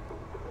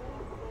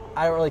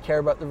I don't really care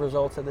about the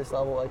results at this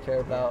level. I care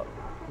about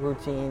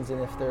routines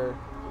and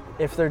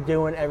if they're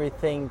doing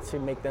everything to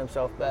make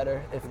themselves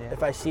better.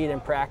 If I see it in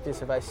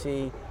practice, if I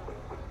see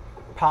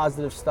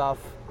positive stuff,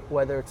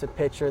 whether it's a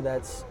pitcher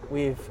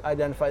we've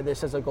identified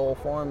this as a goal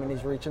for him and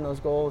he's reaching those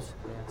goals,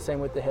 same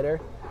with the hitter.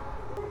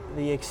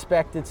 The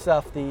expected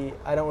stuff,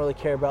 I don't really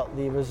care about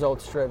the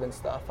results-driven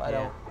stuff. I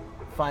don't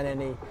find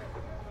any.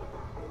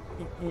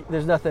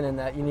 There's nothing in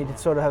that. You need to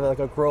sort of have like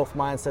a growth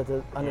mindset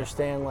to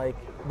understand like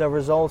the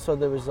results are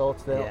the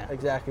results. They don't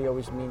exactly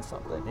always mean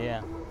something.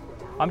 Yeah.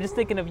 I'm just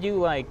thinking of you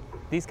like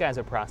these guys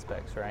are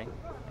prospects, right?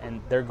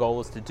 And their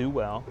goal is to do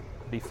well,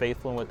 be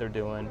faithful in what they're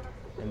doing,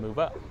 and move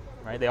up,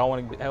 right? They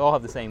all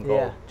have the same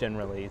goal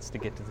generally. It's to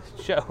get to the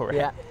show, right?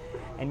 Yeah.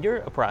 And you're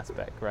a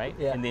prospect, right?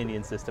 Yeah. In the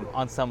Indian system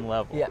on some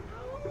level. Yeah.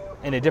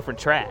 In a different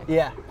track.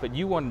 Yeah. But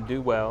you want to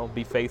do well,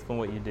 be faithful in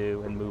what you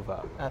do, and move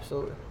up.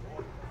 Absolutely.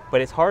 But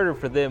it's harder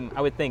for them.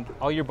 I would think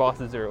all your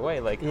bosses are away.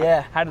 Like,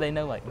 how do they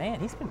know? Like, man,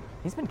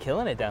 he's been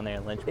killing it down there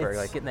in Lynchburg.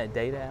 Like getting that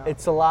data out.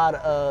 It's a lot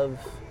of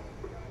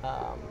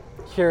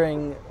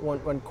hearing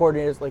when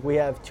coordinators, like we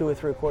have 2 or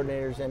 3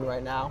 coordinators in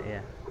right now.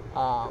 Yeah.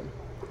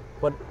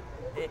 But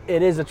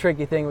it is a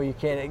tricky thing where you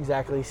can't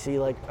exactly see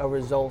like a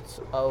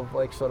result of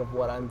like sort of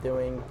what I'm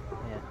doing.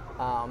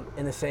 Yeah.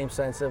 In the same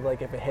sense of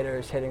like if a hitter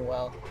is hitting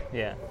well.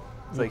 Yeah.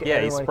 It's like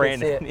he's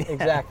spraying it.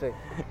 Exactly.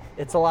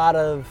 It's a lot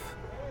of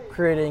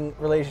creating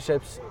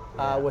relationships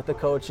with the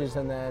coaches,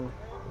 and then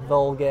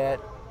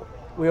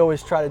we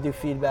always try to do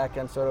feedback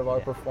on sort of our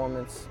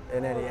performance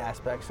in any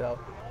aspect. So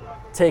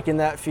taking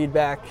that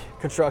feedback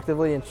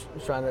constructively and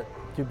trying to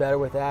do better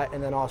with that.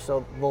 And then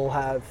also they'll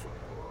have,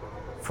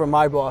 from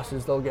my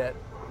bosses, they'll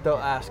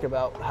ask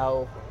about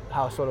how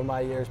sort of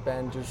my year's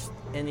been just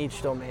in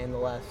each domain,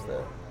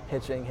 the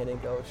pitching, hitting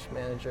coach,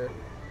 manager.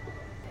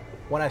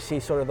 When I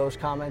see sort of those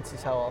comments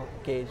is how I'll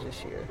gauge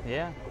this year.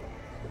 Yeah.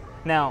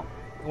 Now,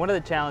 one of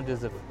the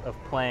challenges of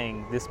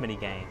playing this many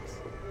games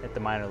at the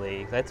minor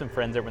leagues, I had some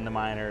friends over in the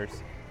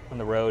minors on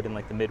the road in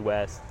like the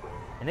Midwest,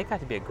 and it got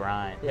to be a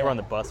grind. They Yeah. were on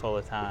the bus all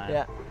the time.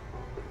 Yeah.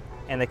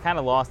 And they kind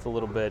of lost a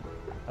little bit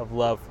of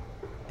love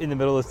in the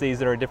middle of the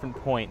season or at different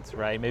points,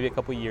 right? Maybe a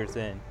couple years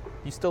in.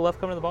 You still love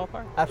coming to the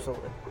ballpark?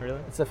 Absolutely. Really?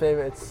 It's a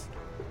favorite.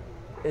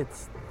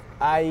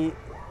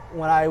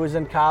 When I was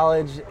in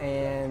college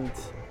and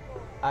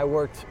I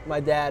worked, my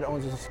dad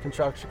owns this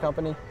construction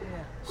company.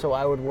 Yeah. So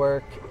I would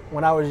work,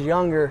 when I was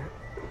younger,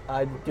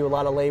 I'd do a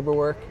lot of labor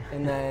work.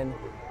 And then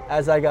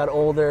as I got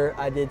older,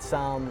 I did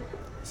some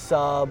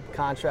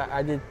subcontract,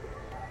 I did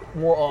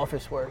more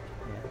office work.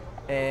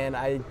 And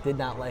I did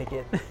not like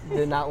it.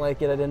 Did not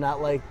like it. I did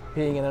not like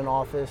being in an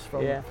office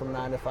from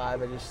 9 to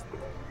 5. I just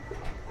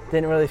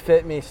didn't really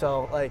fit me.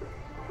 So like,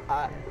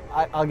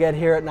 I'll get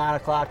here at 9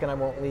 o'clock and I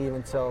won't leave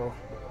until,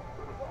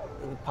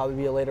 it would probably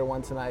be a later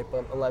one tonight,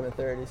 but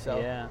 11:30. So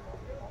yeah.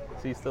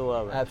 So you still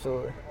love it?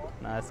 Absolutely.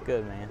 No, that's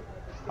good, man.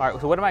 All right.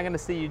 So what am I going to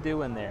see you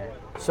do in there?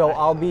 So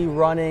I'll be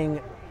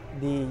running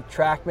the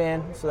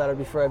TrackMan. So that'll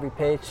be for every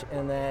pitch,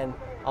 and then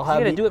I'll have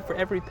you got to do it for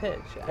every pitch.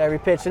 every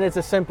pitch, and it's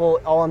a simple.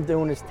 All I'm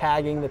doing is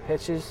tagging the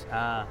pitches,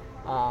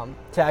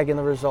 tagging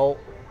the result,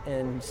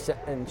 and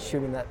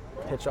shooting that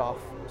pitch off.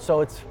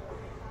 So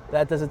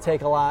that doesn't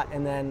take a lot.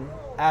 And then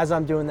as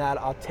I'm doing that,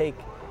 I'll take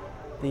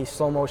the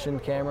slow motion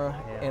camera,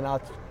 and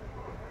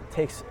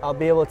I'll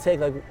be able to take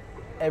like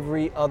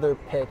every other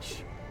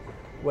pitch,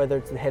 whether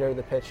it's the hitter or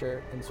the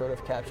pitcher, and sort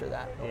of capture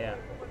that. Yeah.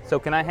 So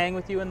can I hang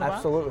with you in the box?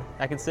 Absolutely.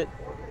 I can sit?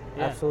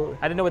 Yeah. Absolutely.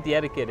 I didn't know what the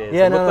etiquette is.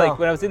 Yeah, it looked no. like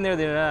when I was in there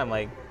the other night, I'm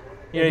like,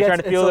 you're trying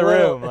to feel the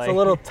room. It's a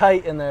little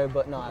tight in there,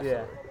 but no, absolutely.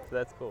 Yeah, so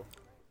that's cool.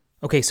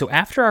 Okay, so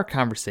after our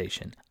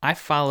conversation, I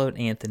followed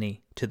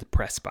Anthony to the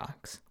press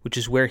box, which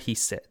is where he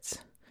sits.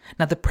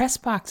 Now, the press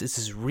box is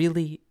this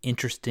really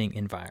interesting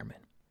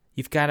environment.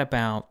 You've got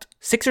about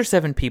 6 or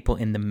 7 people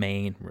in the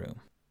main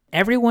room.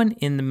 Everyone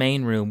in the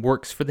main room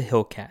works for the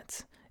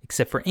Hillcats,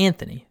 except for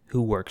Anthony,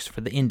 who works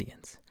for the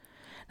Indians.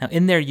 Now,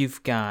 in there,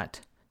 you've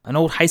got an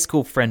old high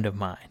school friend of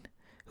mine,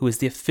 who is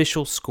the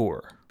official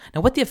scorer.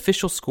 Now, what the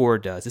official scorer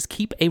does is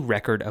keep a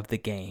record of the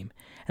game,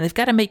 and they've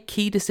got to make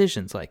key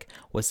decisions like,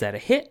 was that a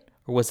hit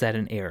or was that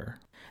an error?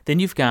 Then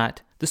you've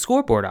got the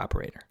scoreboard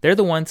operator. They're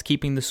the ones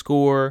keeping the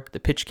score, the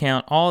pitch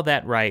count, all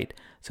that right,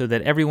 so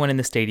that everyone in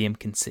the stadium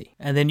can see.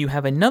 And then you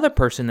have another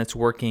person that's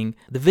working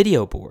the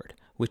video board,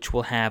 which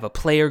will have a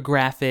player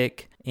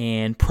graphic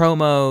and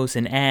promos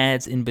and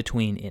ads in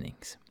between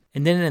innings.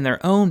 And then in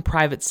their own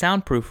private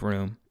soundproof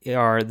room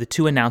are the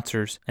 2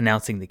 announcers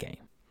announcing the game.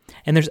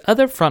 And there's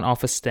other front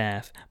office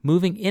staff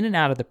moving in and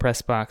out of the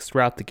press box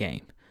throughout the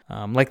game,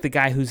 like the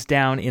guy who's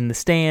down in the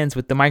stands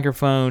with the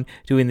microphone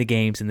doing the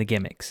games and the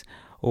gimmicks,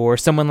 or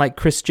someone like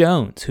Chris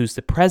Jones, who's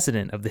the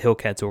president of the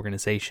Hillcats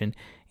organization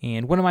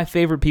and one of my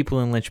favorite people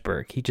in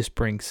Lynchburg. He just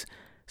brings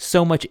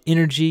so much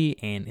energy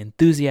and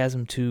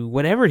enthusiasm to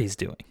whatever he's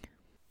doing.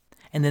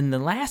 And then the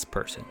last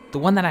person, the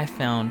one that I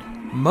found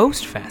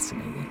most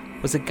fascinating,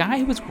 was a guy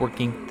who was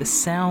working the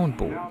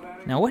soundboard.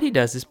 Now what he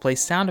does is play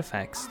sound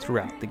effects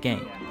throughout the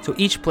game. So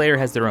each player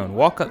has their own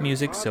walk-up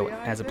music, so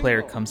as a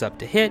player comes up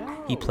to hit,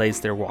 he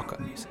plays their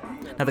walk-up music.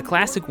 Now the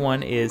classic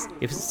one is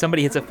if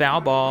somebody hits a foul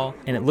ball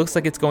and it looks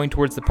like it's going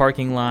towards the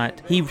parking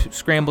lot, he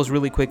scrambles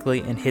really quickly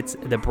and hits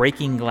the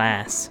breaking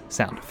glass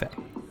sound effect.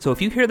 So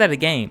if you hear that at a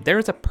game, there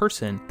is a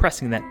person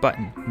pressing that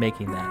button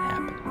making that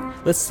happen.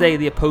 Let's say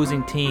the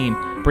opposing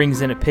team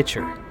brings in a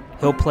pitcher.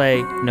 He'll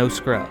play No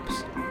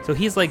Scrubs. So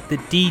he's like the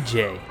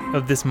DJ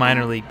of this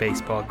minor league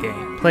baseball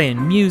game,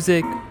 playing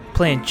music,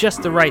 playing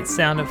just the right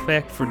sound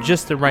effect for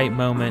just the right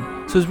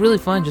moment. So it's really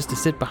fun just to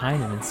sit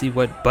behind him and see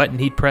what button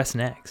he'd press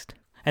next.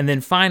 And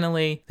then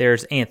finally,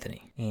 there's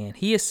Anthony, and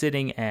he is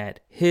sitting at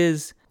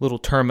his little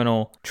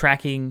terminal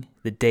tracking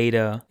the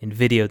data and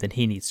video that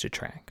he needs to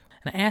track.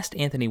 And I asked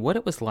Anthony what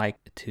it was like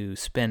to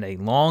spend a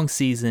long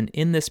season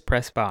in this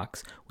press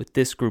box with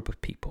this group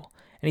of people.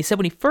 And he said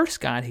when he first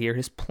got here,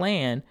 his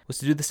plan was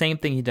to do the same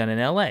thing he'd done in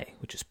LA,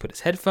 which is put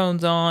his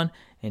headphones on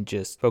and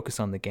just focus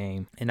on the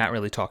game and not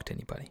really talk to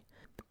anybody.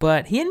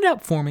 But he ended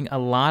up forming a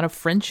lot of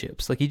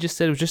friendships. Like he just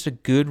said, it was just a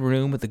good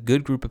room with a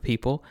good group of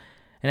people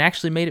and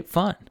actually made it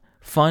fun.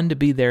 Fun to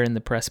be there in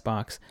the press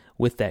box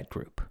with that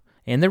group.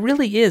 And there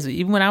really is,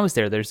 even when I was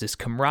there, there's this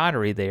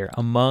camaraderie there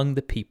among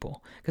the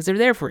people because they're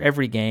there for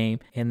every game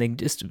and they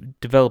just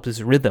develop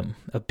this rhythm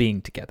of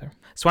being together.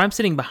 So I'm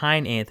sitting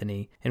behind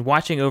Anthony and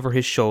watching over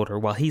his shoulder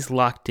while he's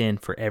locked in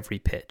for every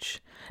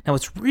pitch. Now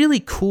it's really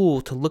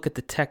cool to look at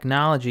the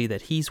technology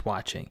that he's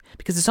watching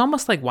because it's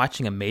almost like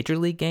watching a major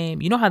league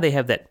game. You know how they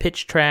have that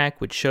pitch track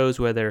which shows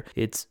whether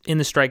it's in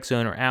the strike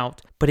zone or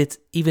out, but it's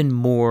even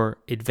more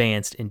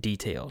advanced and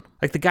detailed.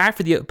 Like the guy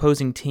for the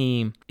opposing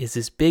team is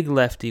this big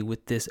lefty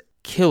with this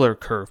killer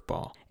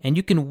curveball. And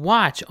you can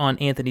watch on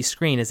Anthony's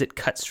screen as it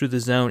cuts through the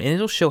zone and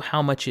it'll show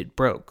how much it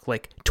broke,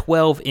 like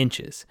 12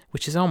 inches,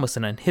 which is almost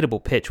an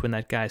unhittable pitch when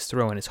that guy's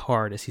throwing as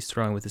hard as he's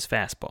throwing with his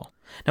fastball.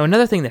 Now,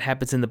 another thing that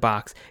happens in the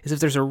box is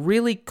if there's a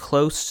really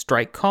close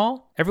strike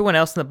call, everyone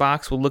else in the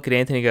box will look at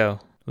Anthony and go,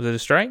 was it a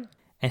strike?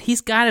 And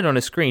he's got it on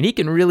his screen. He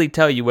can really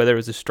tell you whether it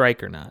was a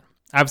strike or not.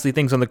 Obviously,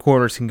 things on the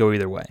corners can go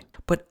either way.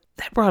 But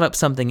that brought up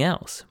something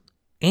else.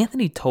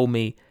 Anthony told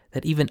me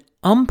that even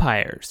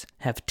umpires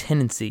have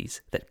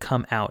tendencies that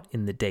come out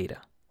in the data.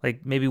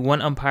 Like maybe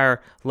one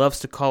umpire loves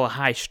to call a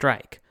high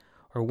strike,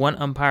 or one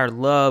umpire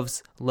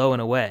loves low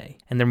and away,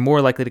 and they're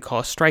more likely to call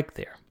a strike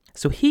there.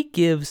 So he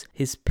gives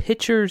his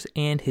pitchers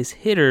and his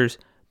hitters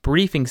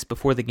briefings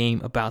before the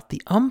game about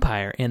the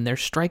umpire and their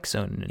strike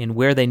zone and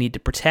where they need to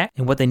protect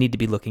and what they need to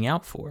be looking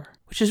out for,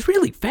 which is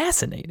really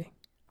fascinating.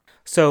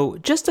 So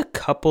just a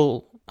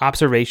couple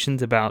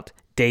observations about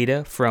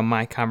data from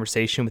my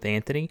conversation with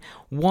Anthony.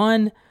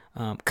 One,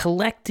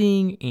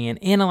 collecting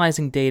and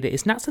analyzing data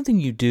is not something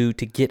you do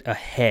to get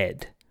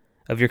ahead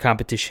of your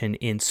competition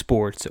in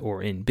sports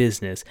or in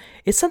business.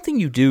 It's something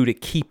you do to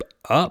keep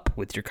up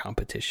with your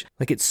competition.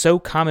 Like, it's so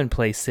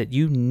commonplace that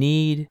you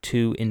need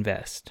to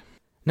invest.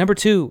 Number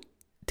two,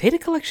 data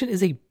collection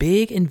is a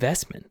big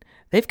investment.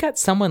 They've got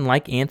someone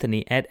like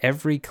Anthony at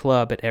every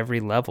club at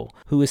every level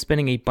who is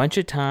spending a bunch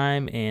of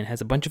time and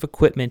has a bunch of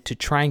equipment to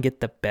try and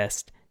get the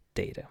best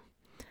data.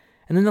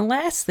 And then the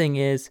last thing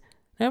is,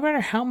 no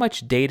matter how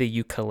much data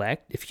you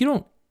collect, if you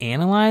don't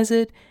analyze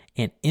it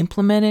and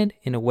implement it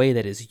in a way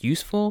that is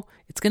useful,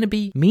 it's going to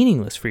be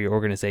meaningless for your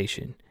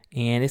organization.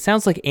 And it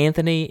sounds like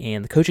Anthony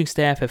and the coaching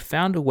staff have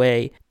found a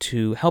way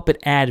to help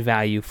it add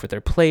value for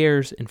their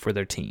players and for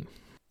their team.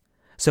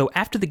 So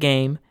after the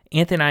game,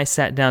 Anthony and I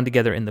sat down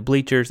together in the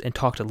bleachers and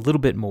talked a little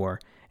bit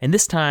more. And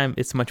this time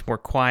it's much more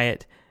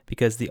quiet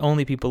because the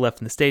only people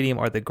left in the stadium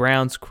are the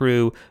grounds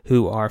crew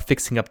who are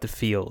fixing up the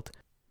field.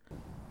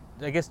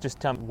 I guess just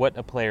tell me what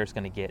a player is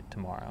going to get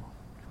tomorrow.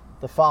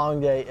 The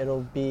following day,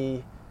 it'll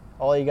be,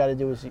 all you got to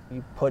do is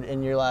you put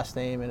in your last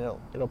name and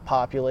it'll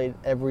populate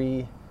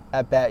every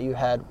at-bat you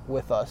had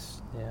with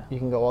us. Yeah. You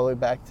can go all the way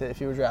back to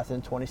if you were drafted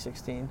in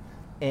 2016.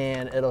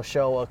 And it'll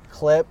show a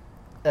clip,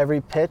 every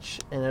pitch,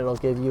 and it'll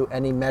give you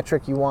any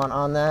metric you want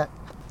on that,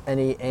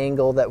 any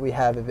angle that we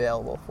have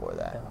available for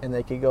that. Yeah. And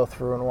they could go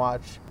through and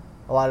watch.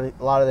 A lot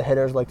of the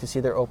hitters like to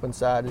see their open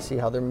side, to see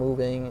how they're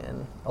moving,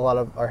 and a lot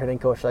of our hitting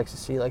coach likes to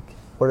see, like,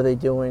 what are they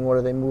doing, what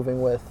are they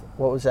moving with,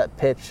 what was that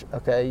pitch,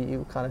 okay,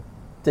 you kind of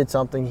did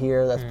something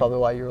here, that's probably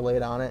why you were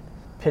late on it.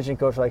 Pitching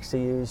coach likes to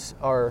use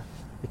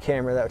the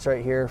camera that's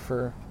right here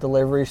for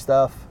delivery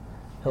stuff.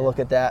 He'll look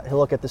at that, he'll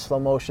look at the slow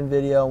motion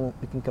video, and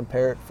we can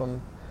compare it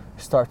from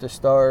start to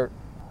start.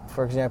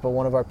 For example,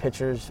 one of our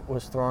pitchers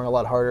was throwing a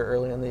lot harder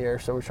early in the year,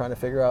 so we're trying to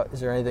figure out, is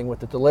there anything with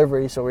the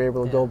delivery? So we're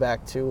able to go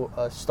back to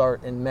a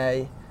start in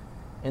May,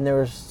 and there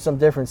was some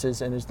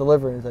differences in his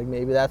delivery. It's like,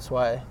 maybe that's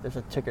why there's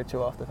a tick or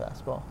two off the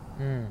fastball.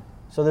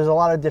 So there's a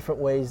lot of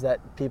different ways that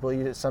people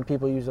use it. Some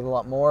people use it a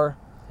lot more.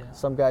 Yeah.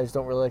 Some guys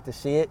don't really like to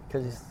see it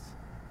because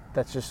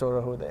that's just sort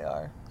of who they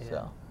are. Yeah.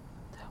 So.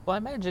 Well, I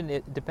imagine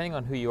it, depending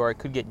on who you are, it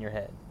could get in your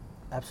head.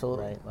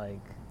 Absolutely. Right?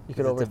 Like, you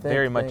could overthink. It's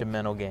very much a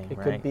mental game, it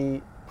right? Could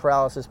be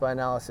paralysis by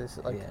analysis.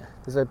 Like,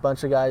 there's a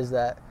bunch of guys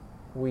that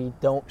we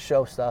don't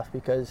show stuff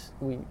because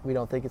we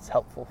don't think it's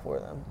helpful for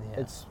them.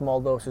 Yeah. It's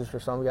small doses for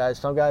some guys.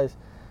 Some guys,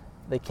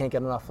 they can't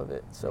get enough of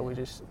it, so we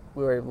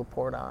were able to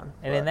pour it on.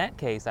 And in that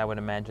case, I would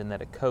imagine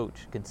that a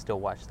coach can still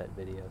watch that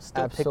video,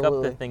 still Absolutely. Pick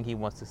up the thing he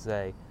wants to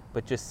say,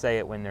 but just say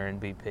it when they're in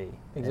BP.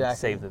 Exactly. And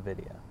save the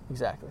video.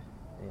 Exactly.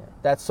 Yeah.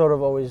 That's sort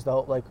of always the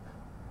hope. Like,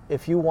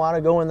 if you want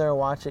to go in there and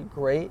watch it,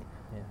 great.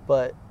 Yeah.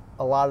 But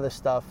a lot of the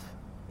stuff,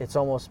 it's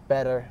almost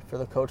better for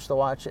the coach to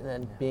watch it and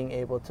then being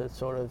able to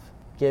sort of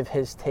give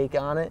his take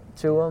on it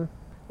to them.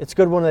 It's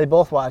good when they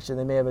both watch it.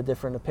 They may have a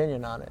different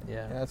opinion on it.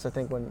 Yeah. And that's, I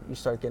think, when you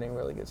start getting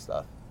really good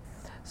stuff.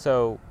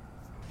 So,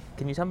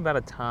 can you tell me about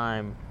a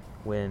time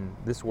when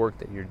this work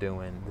that you're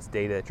doing, this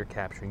data that you're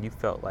capturing, you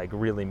felt like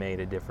really made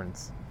a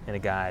difference in a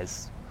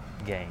guy's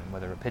game,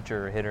 whether a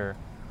pitcher or a hitter?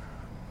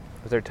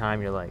 Was there a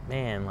time you're like,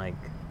 man, like,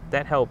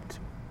 that helped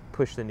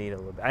push the needle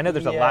a little bit? I know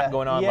there's a lot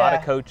going on, a lot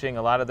of coaching,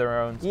 a lot of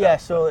their own stuff. Yeah,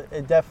 so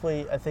it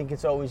definitely, I think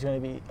it's always going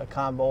to be a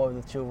combo of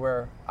the two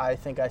where I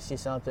think I see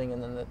something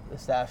and then the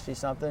staff sees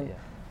something. Yeah.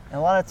 And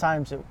a lot of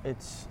times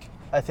it's,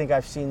 I think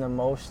I've seen the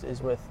most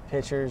is with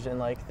pitchers and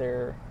like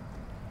either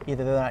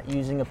they're not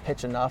using a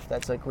pitch enough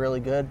that's like really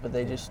good, but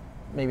they just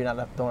maybe don't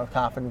have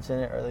confidence in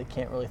it, or they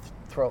can't really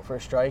throw it for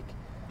a strike,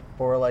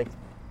 or like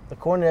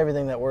according to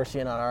everything that we're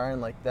seeing on our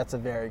end, like that's a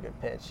very good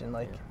pitch, and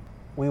like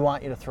we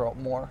want you to throw it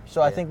more.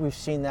 So I think we've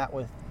seen that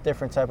with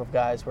different type of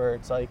guys where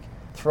it's like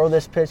throw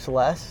this pitch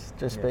less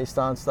just based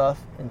on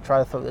stuff, and try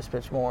to throw this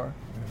pitch more,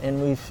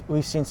 and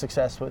we've seen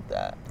success with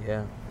that.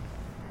 Yeah,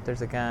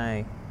 there's a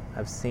guy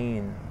I've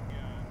seen,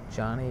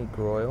 Johnny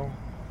Groyle.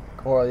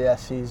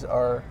 Yes, he's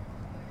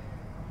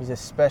a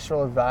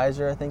special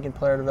advisor, I think, in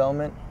player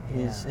development.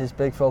 His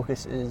big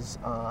focus is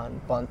on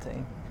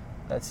bunting.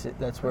 That's it.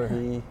 That's where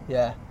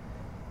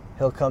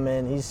he'll come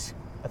in.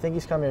 I think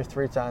he's come here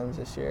 3 times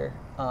this year,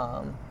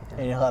 and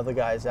he'll have the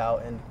guys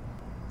out and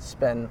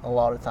spend a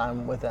lot of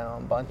time with them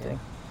on bunting.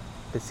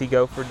 Yeah. Does he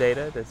go for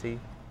data? Does he?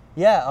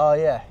 Yeah.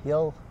 Yeah.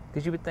 He'll.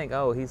 Because you would think,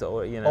 he's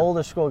old,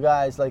 older school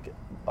guys. Like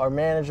our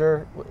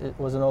manager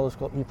was an older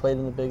school. He played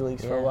in the big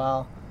leagues for a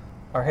while.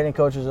 Our hitting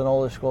coach is an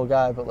older school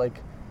guy, but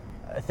like,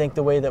 I think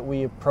the way that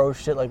we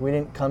approached it, like we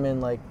didn't come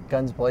in like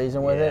guns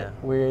blazing with it.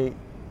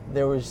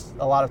 there was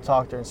a lot of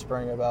talk during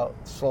spring about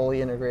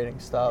slowly integrating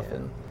stuff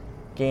and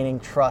gaining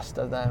trust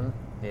of them,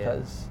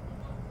 because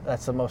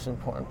that's the most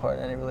important part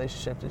in any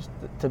relationship, is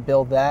to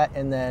build that.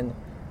 And then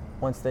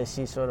once they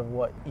see sort of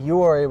what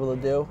you are able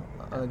to do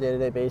on a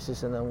day-to-day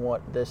basis, and then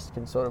what this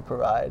can sort of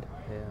provide,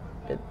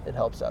 it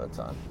helps out a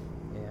ton.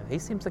 Yeah, he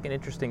seems like an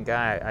interesting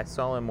guy. I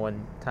saw him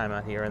one time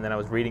out here, and then I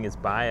was reading his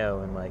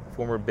bio, and like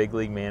former big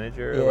league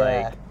manager,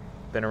 like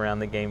been around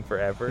the game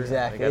forever.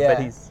 Exactly. Like, I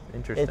bet he's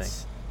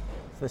interesting.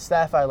 The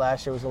staff I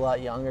last year was a lot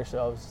younger,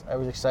 so I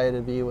was excited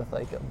to be with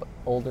like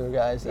older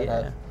guys that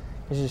have,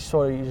 because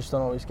you just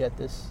don't always get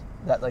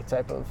that like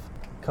type of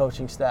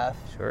coaching staff.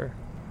 Sure.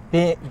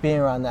 Being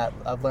around that,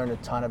 I've learned a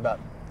ton about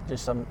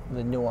just some of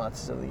the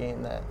nuances of the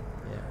game that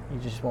you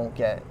just won't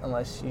get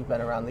unless you've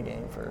been around the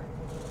game for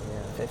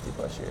 50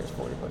 plus years,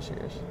 40 plus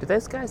years. Do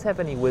those guys have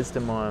any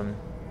wisdom on,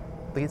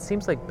 like, it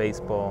seems like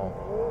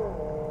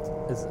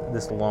baseball is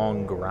this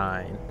long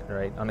grind,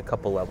 right, on a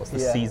couple levels. The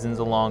season's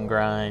a long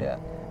grind,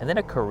 and then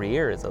a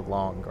career is a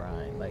long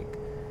grind.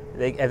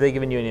 Like, have they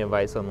given you any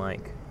advice on,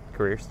 like,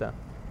 career stuff?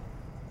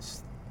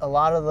 A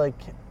lot of, like,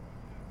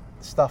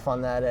 stuff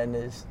on that end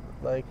is,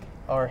 like,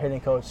 our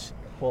hitting coach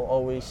will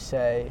always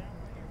say,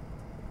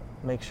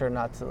 make sure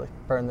not to, like,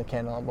 burn the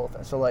candle on both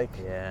ends. So, like,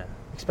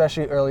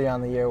 especially early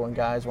on in the year when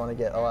guys want to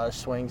get a lot of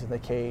swings in the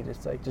cage,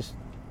 it's like,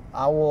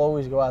 I will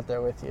always go out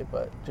there with you,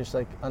 but just,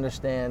 like,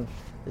 understand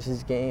this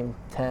is game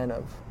 10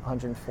 of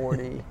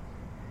 140.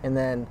 And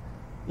then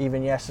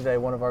even yesterday,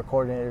 one of our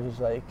coordinators was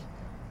like,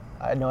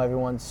 I know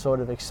everyone's sort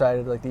of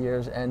excited, like, the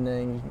year's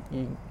ending,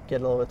 you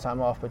get a little bit of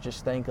time off, but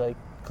just think, like,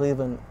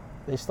 Cleveland,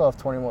 they still have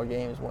 20 more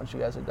games once you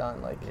guys are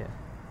done. Like,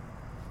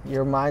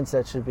 your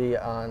mindset should be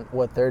on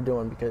what they're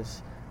doing,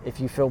 because if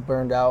you feel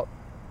burned out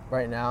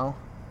right now,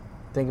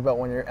 think about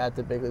when you're at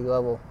the big league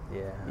level.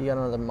 You got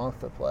another month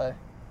to play.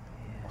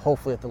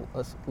 Hopefully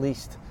at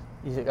least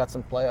you got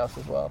some playoffs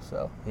as well.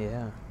 So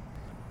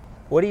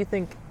what do you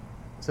think?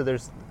 So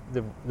there's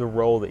the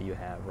role that you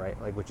have, right?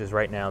 Like, which is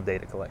right now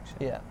data collection.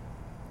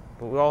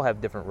 But we all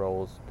have different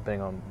roles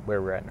depending on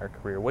where we're at in our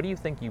career. What do you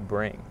think you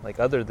bring? Like,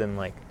 other than,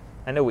 like,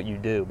 I know what you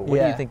do, but what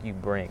do you think you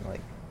bring,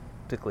 like,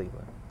 to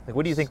Cleveland? Like,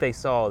 what do you think they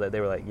saw that they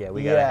were like,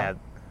 we gotta have?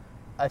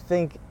 I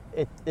think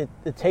it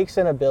takes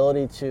an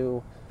ability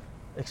to,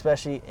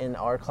 especially in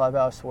our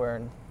clubhouse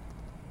where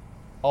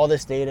all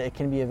this data, it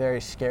can be a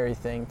very scary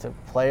thing to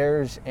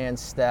players and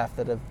staff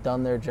that have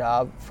done their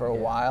job for a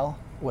while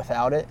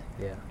without it.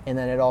 And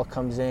then it all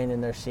comes in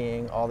and they're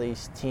seeing all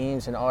these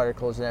teams and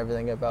articles and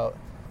everything about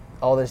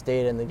all this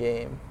data in the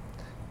game,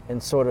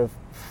 and sort of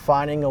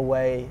finding a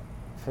way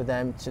for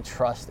them to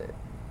trust it.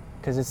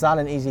 Because it's not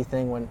an easy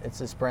thing when it's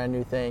this brand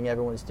new thing,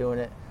 everyone's doing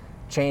it.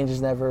 Change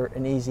is never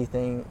an easy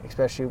thing,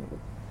 especially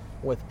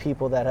with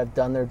people that have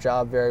done their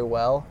job very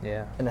well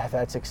and have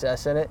had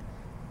success in it,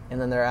 and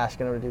then they're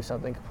asking them to do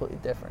something completely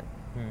different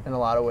in a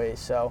lot of ways.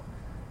 So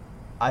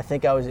I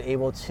think I was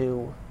able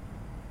to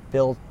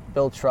build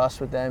trust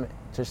with them,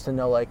 just to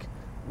know, like,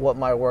 what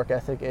my work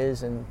ethic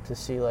is, and to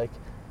see, like,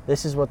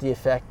 this is what the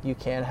effect you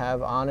can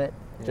have on it,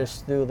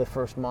 just through the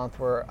first month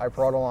where I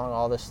brought along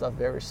all this stuff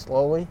very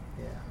slowly.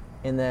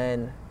 And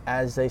then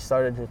as they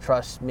started to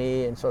trust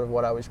me and sort of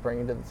what I was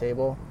bringing to the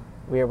table,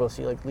 we were able to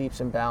see, like, leaps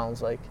and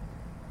bounds, like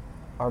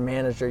our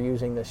manager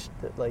using this,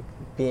 like,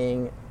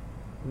 being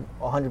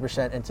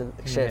 100% into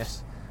the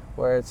shifts,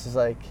 where it's just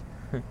like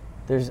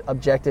there's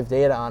objective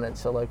data on it,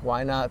 so, like,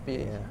 why not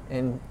be?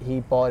 And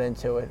he bought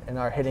into it. And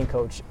our hitting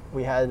coach,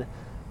 we had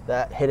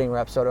that hitting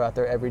rep sort of out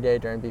there every day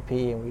during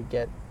BP, and we'd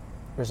get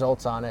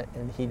results on it,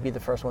 and he'd be the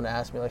first one to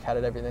ask me, like, how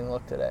did everything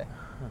look today?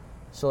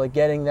 So, like,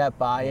 getting that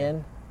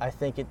buy-in, I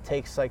think it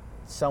takes, like,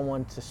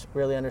 someone to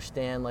really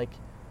understand, like,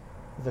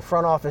 the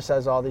front office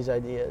has all these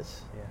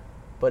ideas,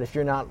 but if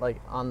you're not, like,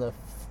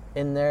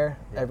 in there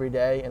every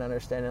day and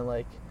understanding,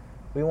 like,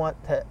 we want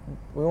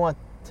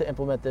to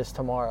implement this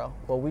tomorrow.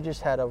 Well, we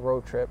just had a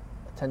road trip,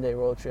 a 10-day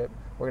road trip.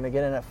 We're going to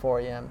get in at 4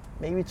 a.m.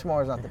 Maybe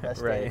tomorrow's not the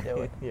best day to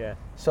do it.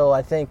 So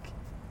I think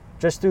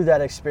just through that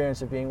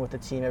experience of being with the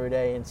team every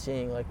day and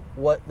seeing, like,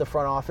 what the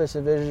front office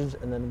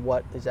envisions and then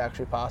what is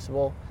actually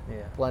possible,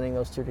 blending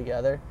those two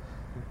together,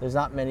 there's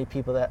not many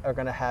people that are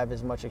going to have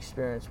as much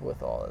experience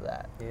with all of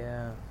that.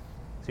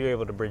 So you're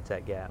able to bridge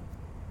that gap.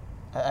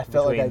 I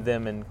felt between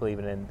them and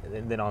Cleveland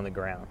and then on the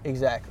ground.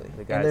 Exactly.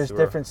 And there's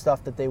different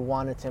stuff that they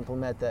wanted to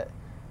implement that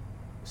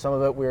some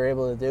of it we were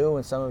able to do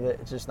and some of it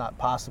it's just not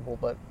possible.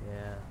 But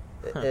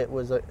it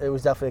was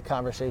definitely a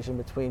conversation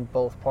between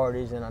both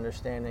parties and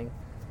understanding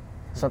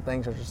some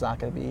things are just not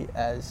going to be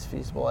as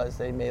feasible as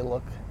they may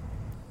look.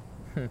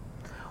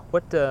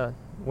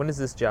 When is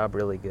this job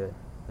really good?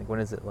 Like, when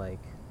is it like,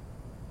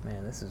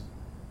 man, this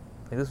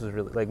was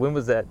really, like, when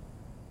was that?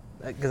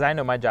 Because I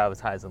know my job is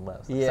highs and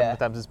lows. Like,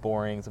 sometimes it's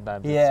boring,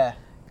 sometimes it's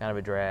kind of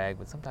a drag,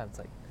 but sometimes,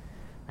 like,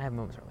 I have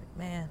moments where I'm like,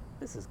 man,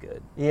 this is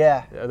good.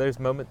 Are those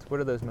moments? What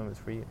are those moments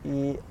for you?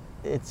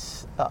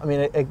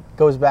 It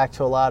goes back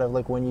to a lot of,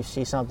 like, when you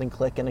see something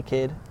click in a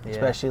kid,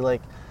 especially,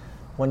 like,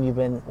 when you've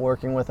been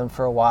working with him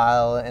for a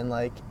while and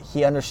like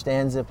he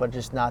understands it but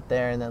just not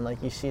there, and then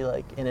like you see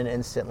like in an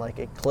instant like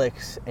it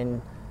clicks,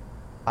 and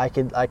I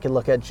could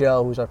look at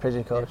Joe, who's our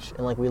pitching coach,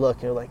 and like we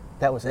look and we're like,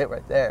 that was it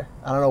right there.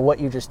 I don't know what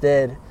you just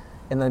did,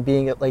 and then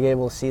being like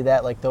able to see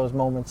that, like those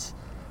moments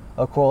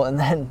are cool. And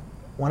then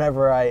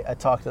whenever I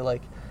talk to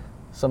like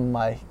some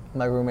of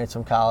my roommates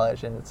from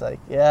college, and it's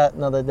like, yeah,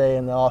 another day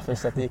in the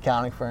office at the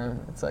accounting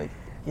firm, it's like,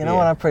 you know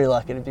what, I'm pretty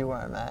lucky to be where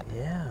I'm at.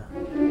 Yeah.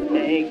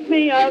 Take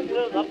me out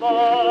to the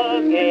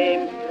ball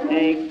game,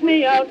 take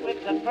me out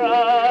with the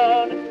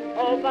crowd,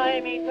 oh,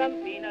 buy me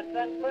some peanuts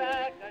and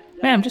crackers.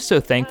 Man, I'm just so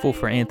thankful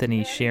for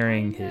Anthony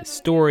sharing his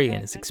story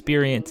and his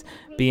experience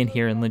being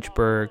here in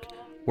Lynchburg,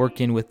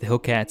 working with the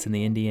Hillcats and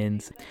the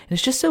Indians. And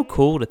it's just so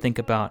cool to think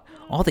about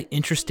all the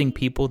interesting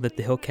people that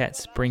the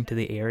Hillcats bring to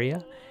the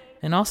area,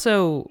 and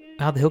also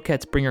how the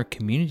Hillcats bring our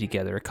community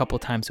together a couple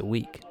times a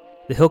week.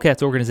 The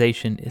Hillcats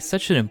organization is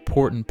such an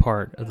important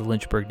part of the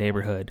Lynchburg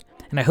neighborhood,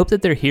 and I hope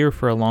that they're here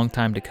for a long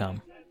time to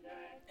come.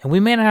 And we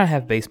may not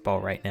have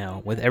baseball right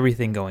now with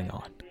everything going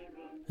on,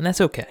 and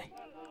that's okay.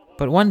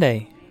 But one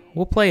day,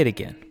 we'll play it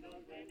again.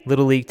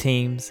 Little League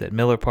teams at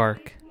Miller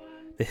Park,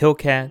 the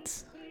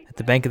Hillcats at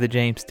the Bank of the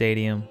James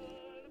Stadium.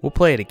 We'll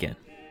play it again.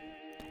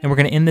 And we're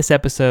going to end this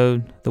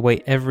episode the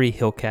way every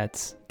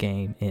Hillcats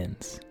game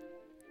ends,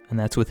 and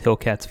that's with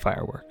Hillcats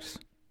fireworks.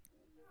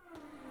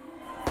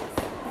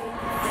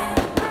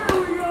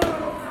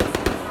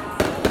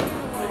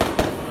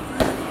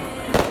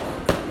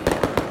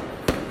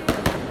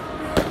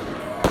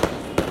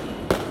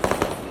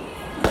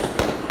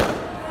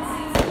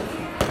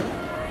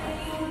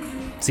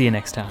 See you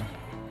next time.